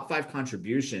your top 5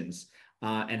 contributions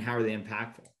and how are they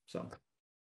impactful? So,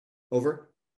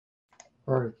 over.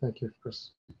 All right, thank you,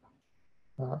 Chris.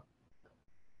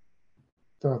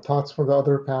 The thoughts from the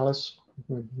other panelists,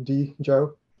 Dee,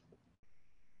 Joe?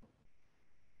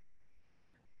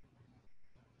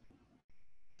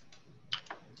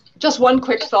 Just one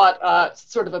quick thought,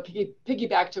 sort of a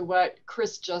piggyback to what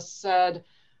Chris just said.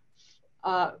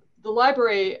 The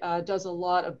library does a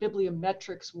lot of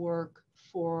bibliometrics work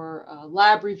for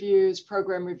lab reviews,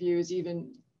 program reviews,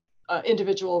 even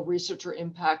individual researcher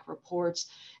impact reports.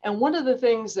 And one of the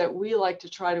things that we like to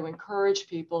try to encourage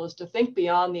people is to think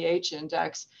beyond the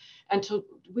H-index, and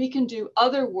we can do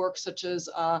other work such as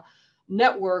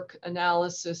network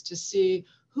analysis to see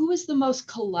who is the most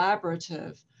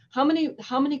collaborative. How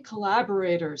many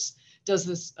collaborators has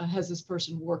this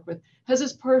person worked with? Has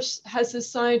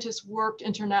this scientist worked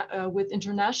with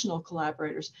international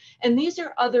collaborators? And these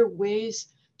are other ways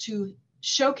to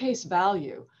showcase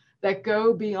value that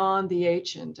go beyond the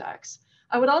H-index.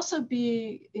 I would also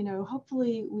be,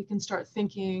 hopefully we can start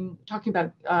talking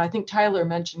about, I think Tyler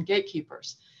mentioned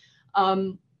gatekeepers.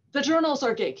 The journals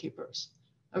are gatekeepers,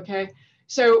 okay?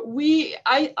 So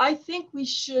I think we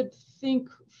should think,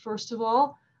 first of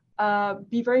all,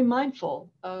 be very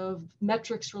mindful of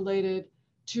metrics related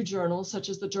to journals, such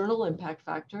as the journal impact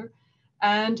factor,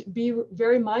 and be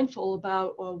very mindful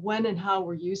about when and how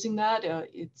we're using that.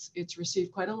 It's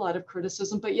received quite a lot of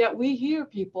criticism, but yet we hear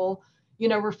people,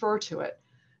 refer to it.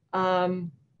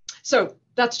 So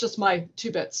that's just my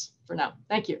 2 bits for now.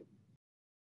 Thank you.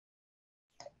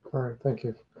 All right, thank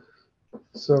you.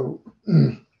 So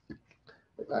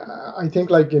I think,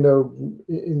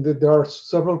 there are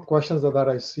several questions that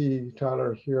I see,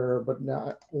 Tyler, here, but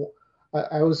now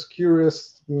I was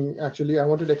curious, actually, I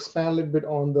wanted to expand a little bit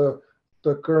on the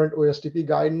current OSTP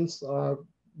guidance,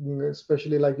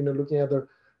 especially looking at the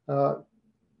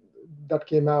that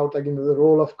came out, the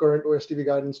role of current OSTP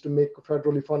guidance to make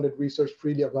federally funded research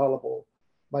freely available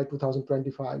by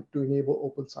 2025 to enable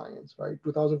open science, right?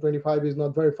 2025 is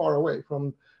not very far away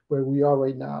from where we are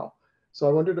right now. So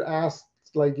I wanted to ask,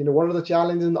 what are the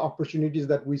challenges and the opportunities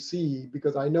that we see?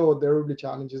 Because I know there will be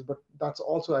challenges, but that's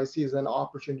also I see as an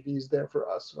opportunity is there for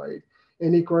us, right?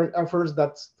 Any current efforts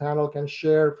that panel can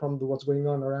share from what's going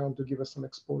on around to give us some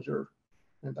exposure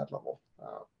at that level?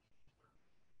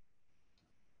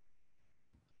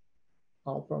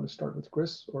 I'll probably start with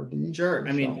Chris or Dee. Sure.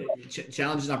 I mean,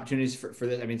 challenges and opportunities for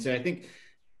this. I mean, so I think,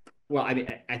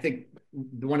 I think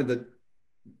one of the,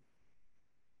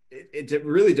 it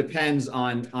really depends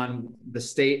on the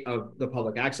state of the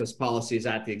public access policies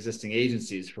at the existing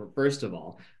agencies, first of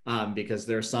all, because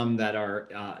there are some that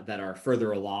are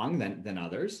further along than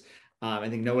others. I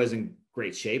think NOAA's in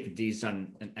great shape. Dee's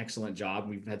done an excellent job.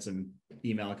 We've had some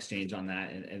email exchange on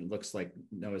that, and it looks like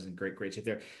NOAA's in great shape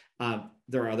there.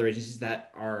 There are other agencies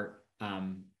that are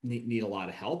need a lot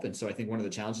of help, and so I think one of the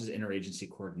challenges is interagency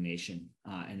coordination,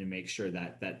 and to make sure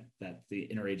that the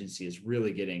interagency is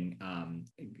really getting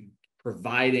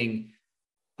providing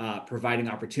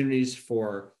opportunities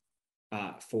for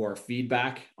for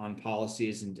feedback on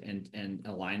policies and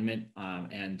alignment,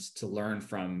 and to learn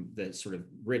from the sort of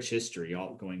rich history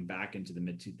all going back into the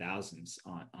mid 2000s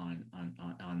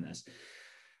on this.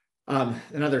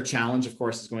 Another challenge, of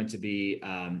course, is going to be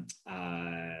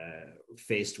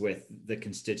faced with the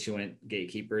constituent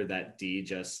gatekeeper that Dee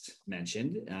just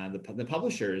mentioned, the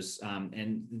publishers,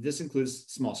 and this includes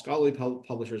small scholarly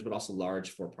publishers, but also large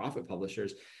for-profit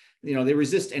publishers. You know, they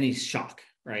resist any shock,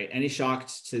 right? Any shock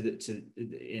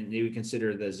and they would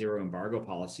consider the zero embargo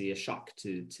policy a shock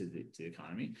to the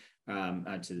economy,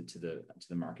 to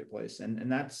the marketplace,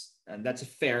 and that's a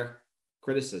fair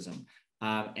criticism.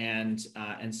 And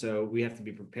so we have to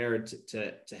be prepared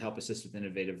to help assist with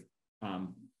innovative,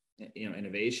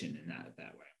 innovation in that way.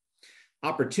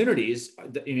 Opportunities,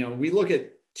 we look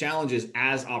at challenges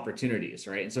as opportunities,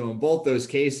 right? And so in both those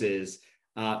cases,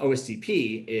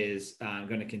 OSTP is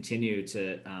going to continue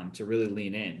to really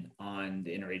lean in on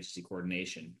the interagency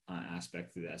coordination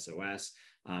aspect through the SOS.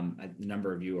 A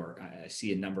number of you I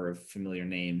see a number of familiar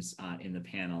names in the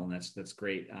panel, and that's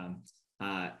great.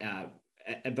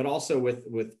 But also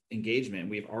with engagement,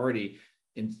 we've already,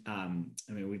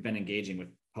 we've been engaging with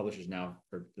publishers now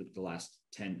for the last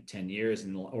 10 years,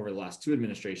 and over the last 2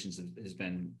 administrations has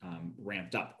been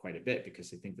ramped up quite a bit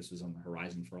because I think this was on the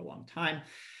horizon for a long time.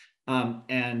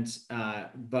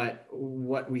 But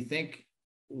what we think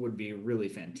would be really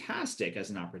fantastic as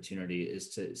an opportunity is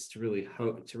to really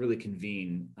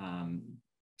convene,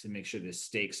 to make sure the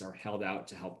stakes are held out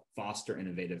to help foster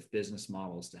innovative business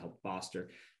models, to help foster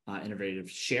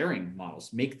innovative sharing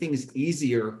models, make things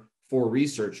easier for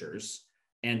researchers,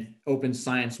 and open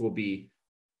science will be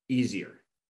easier.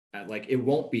 Like, it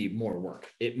won't be more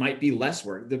work. It might be less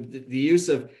work. The use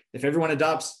of, if everyone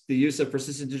adopts the use of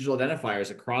persistent digital identifiers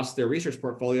across their research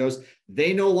portfolios,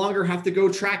 they no longer have to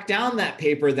go track down that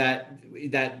paper that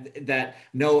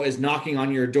Noah is knocking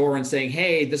on your door and saying,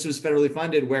 hey, this was federally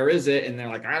funded, where is it? And they're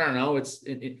like, I don't know.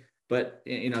 But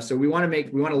so we want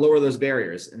to lower those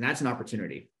barriers, and that's an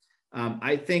opportunity.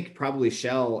 I think probably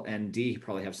Shell and Dee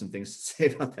probably have some things to say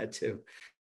about that too.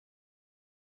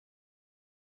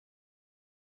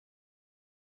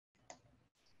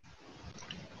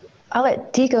 I'll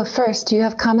let Dee go first. Do you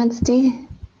have comments, Dee?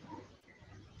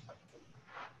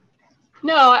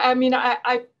 No, I mean,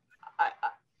 I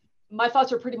my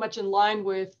thoughts are pretty much in line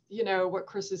with, what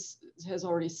Chris has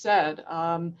already said.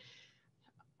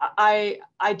 I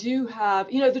do have,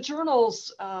 the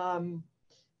journals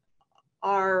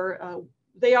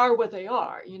they are what they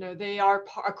are. They are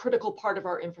a critical part of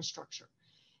our infrastructure.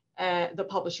 The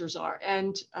publishers are,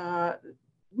 and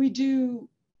we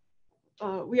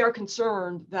are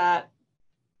concerned that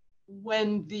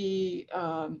when the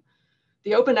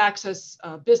open access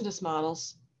business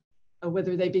models,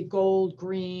 whether they be gold,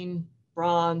 green,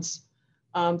 bronze,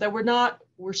 that we're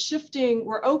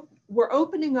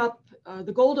opening up,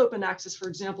 the gold open access, for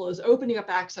example, is opening up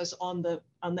access on the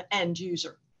end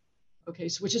user, okay,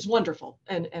 so, which is wonderful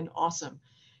and awesome.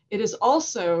 It is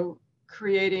also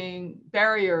creating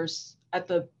barriers at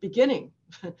the beginning.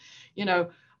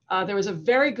 There was a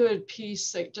very good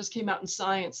piece that just came out in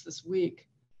Science this week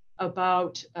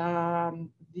about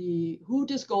who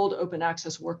does gold open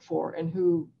access work for and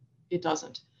who it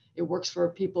doesn't. It works for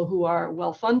people who are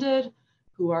well-funded,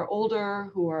 who are older,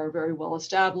 who are very well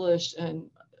established, and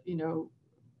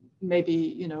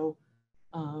maybe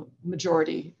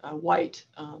majority white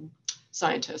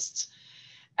scientists.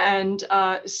 And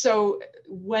so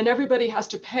when everybody has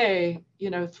to pay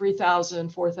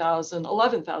 $3,000, $4,000,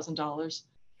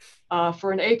 $11,000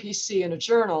 for an APC in a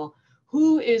journal,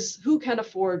 who can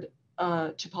afford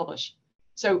to publish?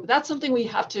 So that's something we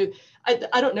have to,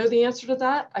 I don't know the answer to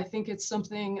that. I think it's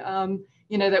something,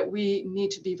 that we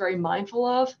need to be very mindful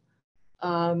of.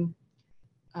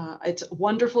 It's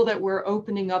wonderful that we're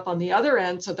opening up on the other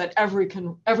end so that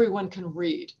everyone can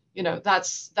read.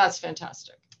 That's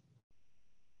fantastic.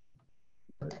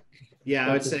 Yeah,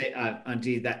 I would say,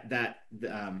 Dee, that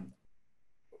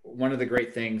one of the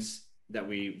great things that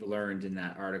we learned in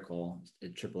that article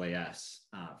at AAAS,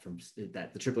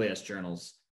 that the AAAS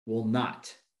journals will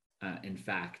not, in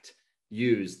fact,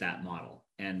 use that model.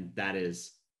 And that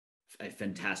is a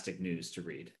fantastic news to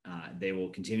read. They will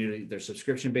continue their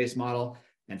subscription-based model,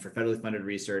 and for federally funded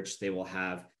research, they will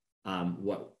have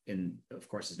what, of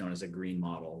course, is known as a green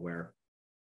model, where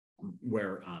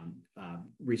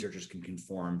researchers can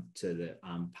conform to the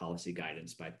policy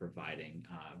guidance by providing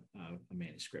a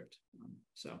manuscript.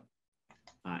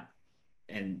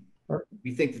 And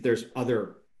we think that there's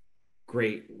other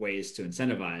great ways to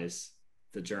incentivize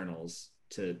the journals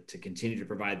to continue to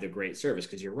provide the great service,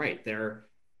 because you're right, they're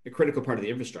a critical part of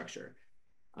the infrastructure.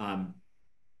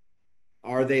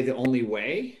 are they the only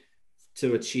way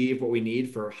to achieve what we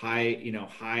need for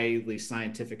highly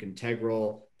scientific,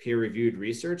 integral, peer-reviewed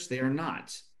research? They are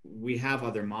not. We have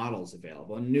other models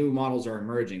available, and new models are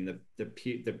emerging.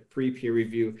 The pre-peer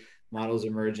review models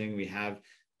emerging. We have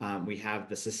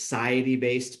the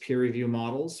society-based peer review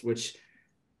models, which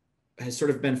has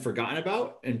sort of been forgotten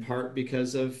about in part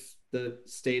because of the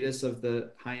status of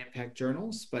the high-impact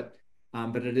journals, but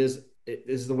it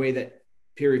is the way that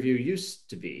peer review used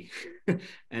to be.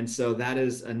 And so that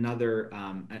is another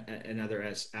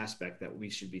aspect that we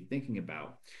should be thinking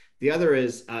about. The other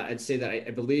is, I'd say that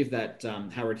I believe that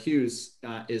Howard Hughes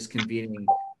is convening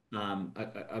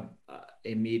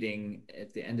a meeting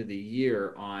at the end of the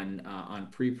year on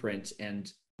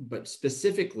preprint, but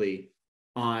specifically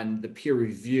on the peer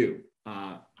review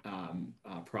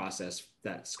process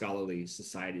that scholarly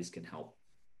societies can help.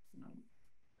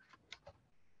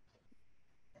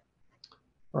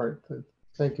 All right,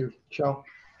 thank you. Shao?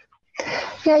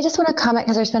 Yeah, I just want to comment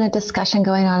because there's been a discussion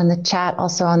going on in the chat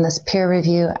also on this peer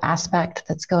review aspect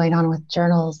that's going on with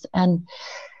journals. And,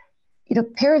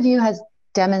 peer review has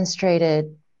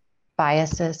demonstrated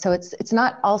biases. So it's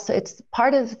not also, it's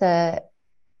part of the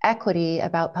equity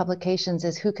about publications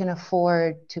is who can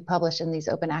afford to publish in these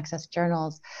open access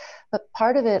journals. But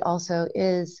part of it also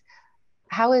is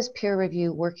how is peer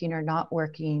review working or not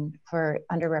working for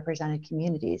underrepresented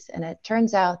communities? And it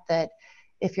turns out that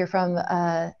if you're from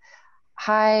a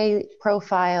high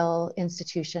profile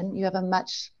institution, you have a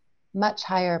much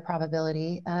higher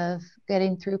probability of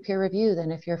getting through peer review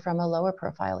than if you're from a lower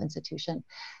profile institution.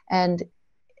 And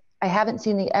I haven't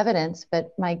seen the evidence,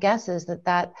 but my guess is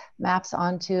that maps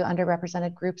onto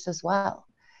underrepresented groups as well.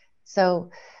 So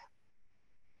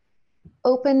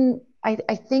I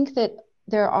think that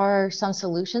there are some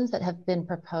solutions that have been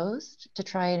proposed to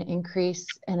try and increase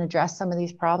and address some of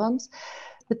these problems.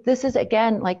 But this is,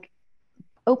 again, like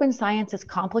open science is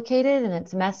complicated and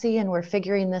it's messy and we're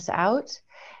figuring this out.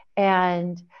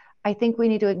 And I think we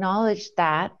need to acknowledge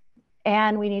that.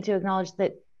 And we need to acknowledge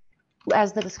that,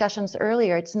 as the discussions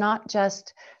earlier, it's not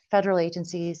just federal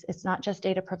agencies, it's not just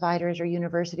data providers or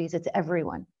universities, it's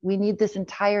everyone. We need this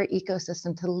entire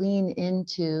ecosystem to lean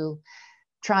into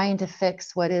trying to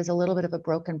fix what is a little bit of a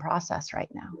broken process right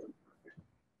now.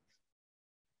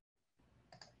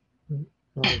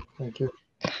 Thank you.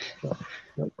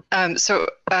 So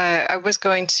I was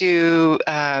going to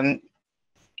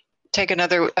take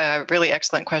another really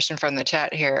excellent question from the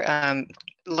chat here.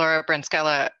 Laura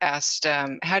Branskella asked,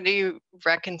 how do you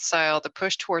reconcile the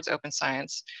push towards open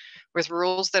science with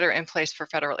rules that are in place for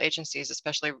federal agencies,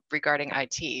 especially regarding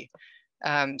IT?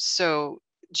 So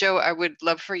Joe, I would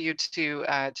love for you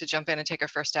to jump in and take a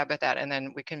first stab at that, and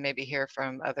then we can maybe hear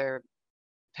from other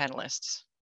panelists.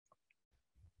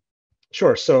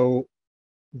 Sure. So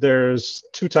there's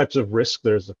two types of risk.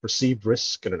 There's a perceived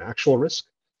risk and an actual risk.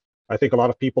 I think a lot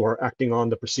of people are acting on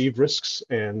the perceived risks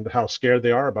and how scared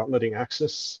they are about letting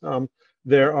access.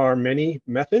 There are many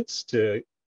methods to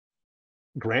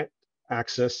grant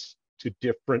access to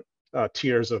different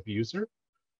tiers of user.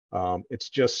 It's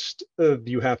just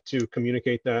you have to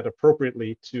communicate that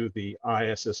appropriately to the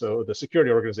ISSO, the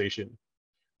security organization,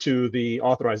 to the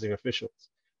authorizing officials.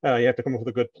 You have to come up with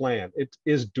a good plan. It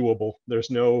is doable. There's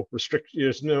no restriction.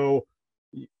 There's no,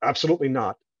 absolutely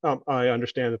not. I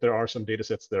understand that there are some data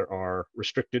sets that are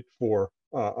restricted for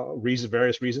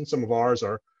various reasons. Some of ours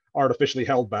are artificially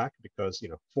held back because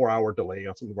 4-hour delay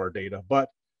on some of our data. But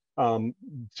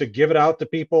to give it out to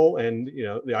people, and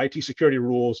the IT security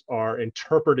rules are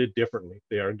interpreted differently.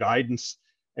 They are guidance,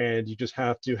 and you just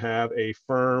have to have a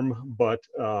firm but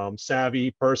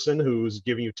savvy person who's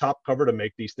giving you top cover to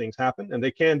make these things happen, and they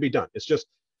can be done. It's just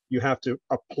you have to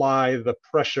apply the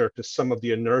pressure to some of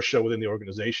the inertia within the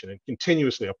organization and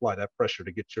continuously apply that pressure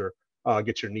to get your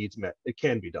needs met. It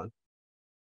can be done.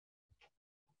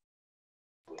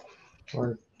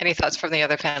 Any thoughts from the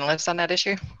other panelists on that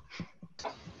issue?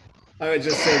 I would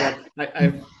just say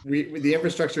that the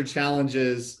infrastructure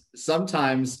challenges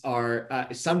sometimes are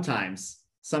sometimes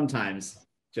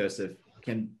Joseph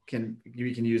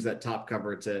we can use that top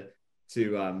cover to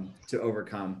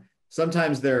overcome.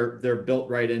 Sometimes they're built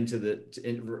right into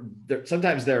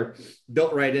sometimes they're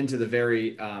built right into the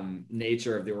very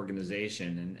nature of the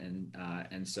organization,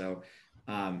 and so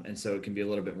it can be a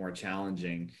little bit more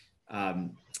challenging.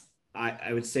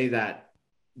 I would say that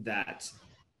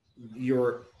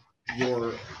your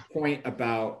point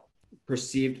about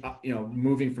perceived,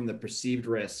 moving from the perceived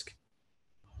risk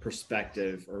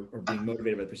perspective or being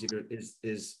motivated by the perceived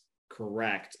is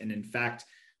correct. And in fact,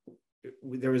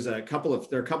 there are a couple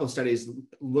of studies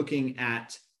looking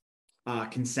at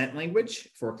consent language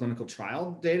for clinical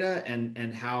trial data,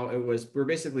 and how we're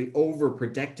basically over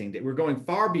protecting. We're going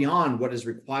far beyond what is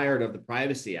required of the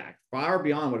Privacy Act, far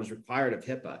beyond what is required of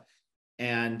HIPAA.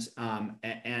 And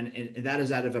that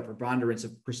is out of a preponderance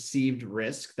of perceived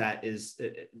risk that is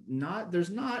there's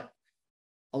not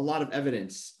a lot of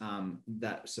evidence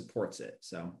that supports it.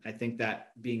 So I think that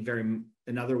being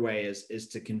another way is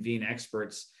to convene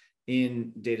experts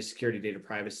in data security, data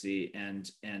privacy,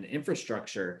 and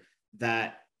infrastructure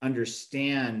that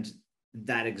understand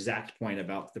that exact point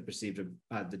about the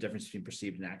difference between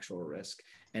perceived and actual risk,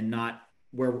 and not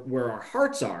where our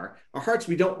hearts are. Our hearts,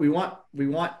 we want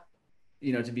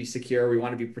to be secure, we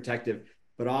want to be protective,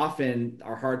 but often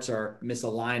our hearts are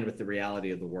misaligned with the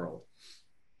reality of the world.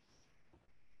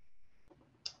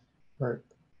 Right.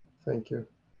 Thank you.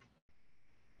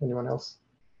 Anyone else?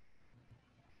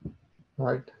 All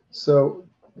right. So,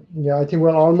 yeah, I think we're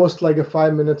almost like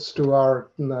 5 minutes to our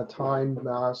time.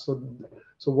 So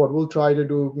what we'll try to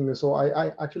do. So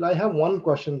I actually have one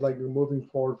question, like moving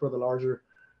forward for the larger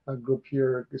group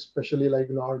here, especially like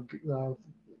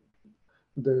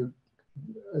the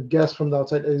guests from the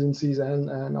outside agencies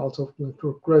and also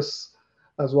to Chris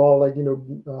as well. Like,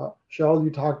 Shell, you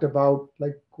talked about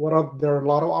like there are a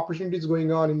lot of opportunities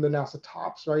going on in the NASA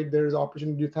TOPS, right? There's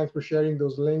opportunity. Thanks for sharing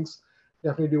those links.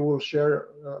 Definitely we'll share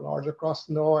large across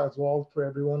NOAA as well for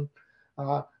everyone.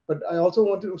 But I also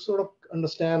want to sort of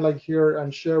understand like here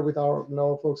and share with our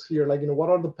NOAA folks here, like, what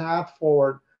are the path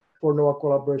forward for NOAA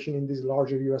collaboration in these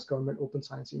larger US government open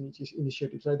science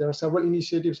initiatives, right? There are several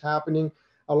initiatives happening.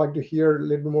 I'd like to hear a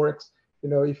little bit more,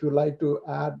 if you'd like to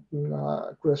add,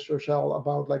 Chris or Shell,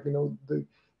 about like, the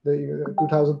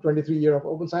 2023 year of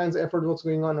open science effort, what's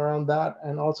going on around that,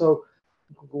 and also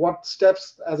what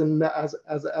steps as a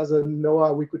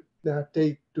NOAA we could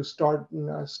take to start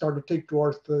to take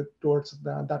towards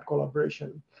that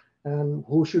collaboration, and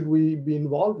who should we be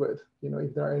involved with?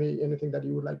 If there are anything that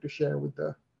you would like to share with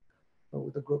the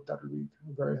group, that would be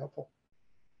very helpful.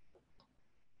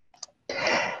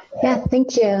 Yeah,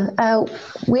 thank you.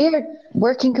 We are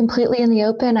working completely in the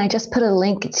open. I just put a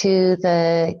link to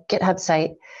the GitHub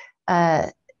site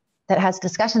that has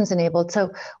discussions enabled.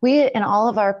 So we, in all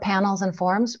of our panels and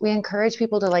forums, we encourage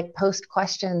people to like post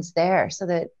questions there so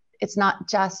that it's not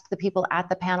just the people at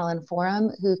the panel and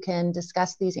forum who can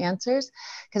discuss these answers,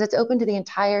 because it's open to the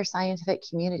entire scientific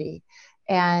community.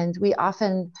 And we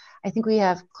often, I think we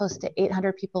have close to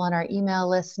 800 people on our email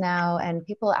list now, and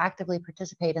people actively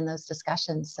participate in those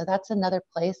discussions. So that's another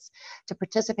place to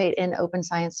participate in open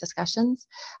science discussions.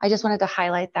 I just wanted to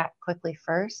highlight that quickly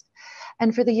first.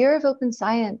 And for the Year of Open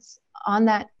Science, on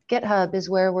that GitHub is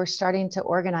where we're starting to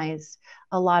organize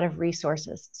a lot of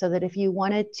resources, so that if you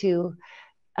wanted to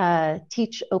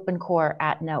teach open core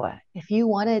at NOAA, if you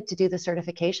wanted to do the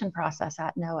certification process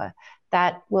at NOAA,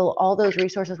 all those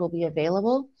resources will be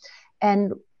available.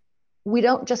 And we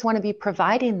don't just want to be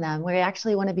providing them, we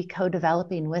actually want to be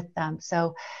co-developing with them.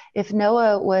 So if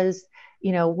NOAA was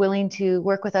willing to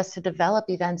work with us to develop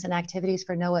events and activities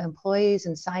for NOAA employees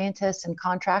and scientists and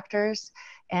contractors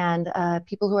and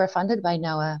people who are funded by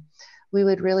NOAA, we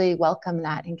would really welcome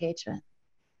that engagement.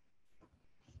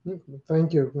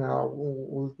 Thank you. Now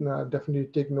we'll definitely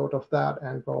take note of that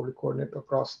and probably coordinate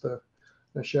across the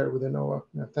share with the NOAA.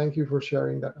 Thank you for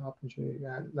sharing that opportunity.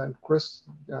 And then Chris,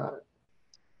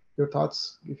 your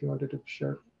thoughts, if you wanted to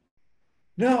share.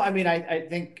 No, I mean, I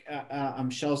think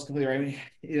Shell's completely right. I mean,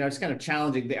 it's kind of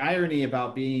challenging. The irony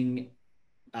about being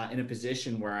in a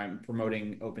position where I'm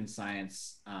promoting open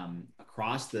science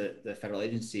across the federal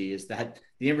agency is that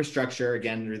the infrastructure,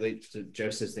 again, relates to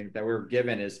Joseph's thing, that we're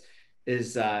given is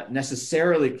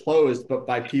necessarily closed, but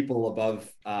by people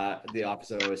above the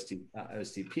Office of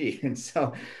OSTP, and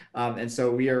so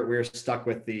we're stuck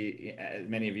with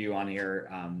many of you on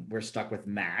here. We're stuck with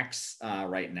Max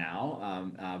right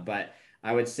now, but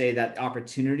I would say that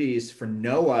opportunities for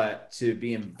NOAA to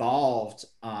be involved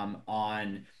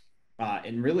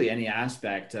in really any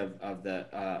aspect of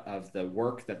the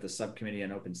work that the subcommittee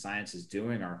on open science is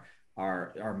doing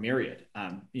are myriad.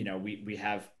 We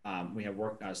have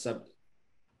work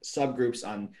subgroups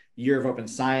on Year of Open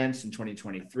Science in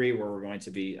 2023, where we're going to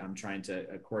be trying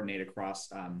to coordinate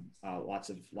across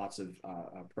lots of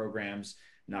programs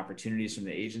and opportunities from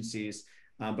the agencies.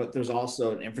 But there's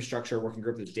also an infrastructure working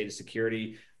group, there's data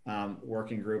security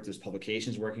working group, there's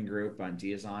publications working group on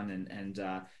DIASON,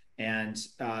 and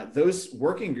those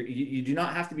working groups, you do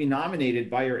not have to be nominated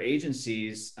by your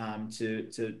agencies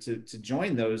to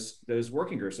join those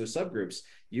working groups, those subgroups.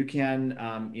 You can,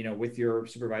 with your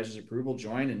supervisor's approval,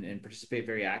 join and participate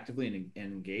very actively and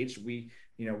engage. We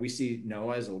see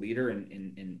NOAA as a leader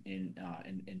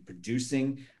in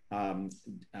producing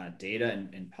data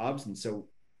and pubs. And so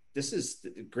this is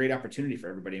a great opportunity for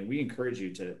everybody. And we encourage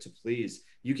you to please,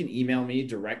 you can email me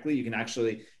directly. You can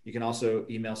also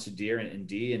email Sudhir and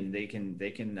Dee, and they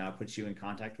can put you in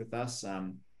contact with us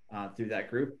through that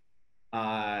group.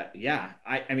 Yeah,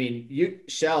 I mean,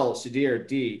 Shell, Sudhir,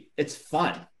 Dee, it's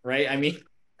fun, right? I mean,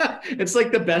 it's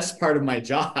like the best part of my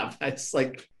job. It's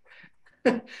like,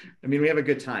 I mean, we have a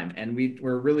good time, and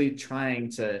we're really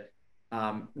trying to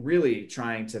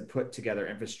put together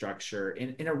infrastructure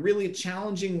in a really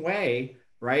challenging way,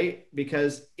 right?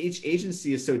 Because each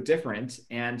agency is so different,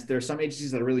 and there are some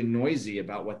agencies that are really noisy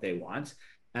about what they want.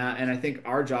 And I think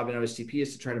our job in OSTP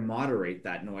is to try to moderate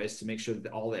that noise to make sure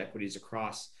that all the equities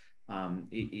across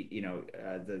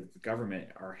the government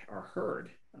are heard.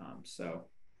 So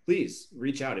please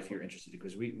reach out if you're interested,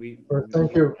 because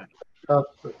Thank you.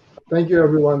 Thank you,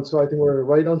 everyone. So I think we're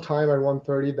right on time at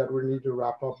 1:30 that we need to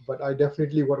wrap up. But I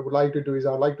definitely, what I would like to do is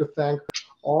I'd like to thank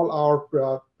all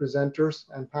our presenters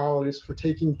and panelists for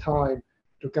taking time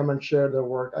to come and share their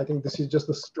work. I think this is just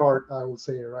the start, I will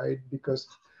say, right? Because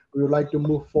we would like to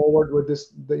move forward with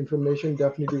the information.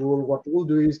 Definitely, what we'll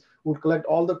do is we'll collect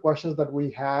all the questions that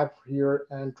we have here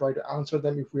and try to answer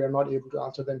them if we are not able to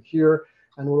answer them here.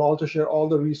 And we'll also share all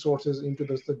the resources into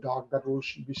the doc that we'll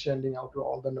be sending out to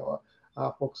all the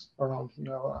folks around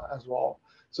as well.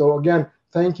 So again,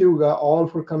 thank you all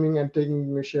for coming and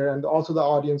taking a share, and also the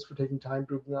audience for taking time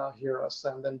to hear us.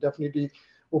 And then definitely,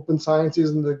 open science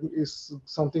is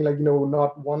something like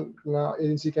not one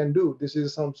agency can do. This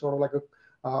is some sort of like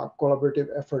a collaborative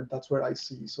effort. That's where I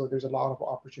see. So there's a lot of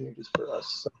opportunities for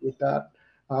us. So with that,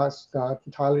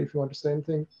 Tyler, if you want to say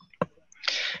anything.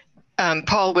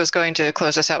 Paul was going to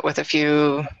close us out with a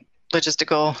few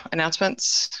logistical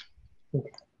announcements.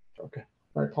 Okay.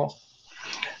 All right, Paul.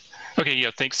 Okay,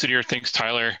 yeah, thanks, Sudhir. Thanks,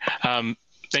 Tyler.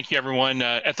 Thank you, everyone.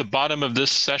 At the bottom of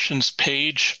this session's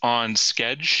page on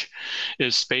Schedge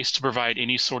is space to provide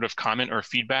any sort of comment or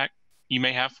feedback you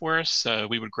may have for us.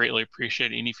 We would greatly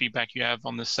appreciate any feedback you have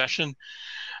on this session.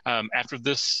 After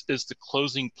this is the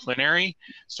closing plenary,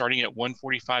 starting at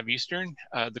 1:45 Eastern.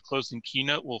 The closing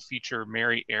keynote will feature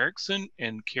Mary Erickson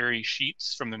and Carrie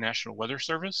Sheets from the National Weather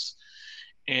Service.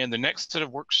 And the next set of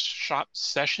workshop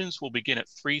sessions will begin at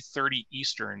 3:30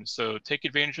 Eastern. So take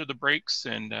advantage of the breaks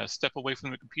and step away from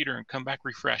the computer and come back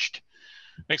refreshed.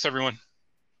 Thanks, everyone.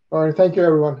 All right. Thank you,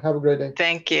 everyone. Have a great day.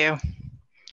 Thank you.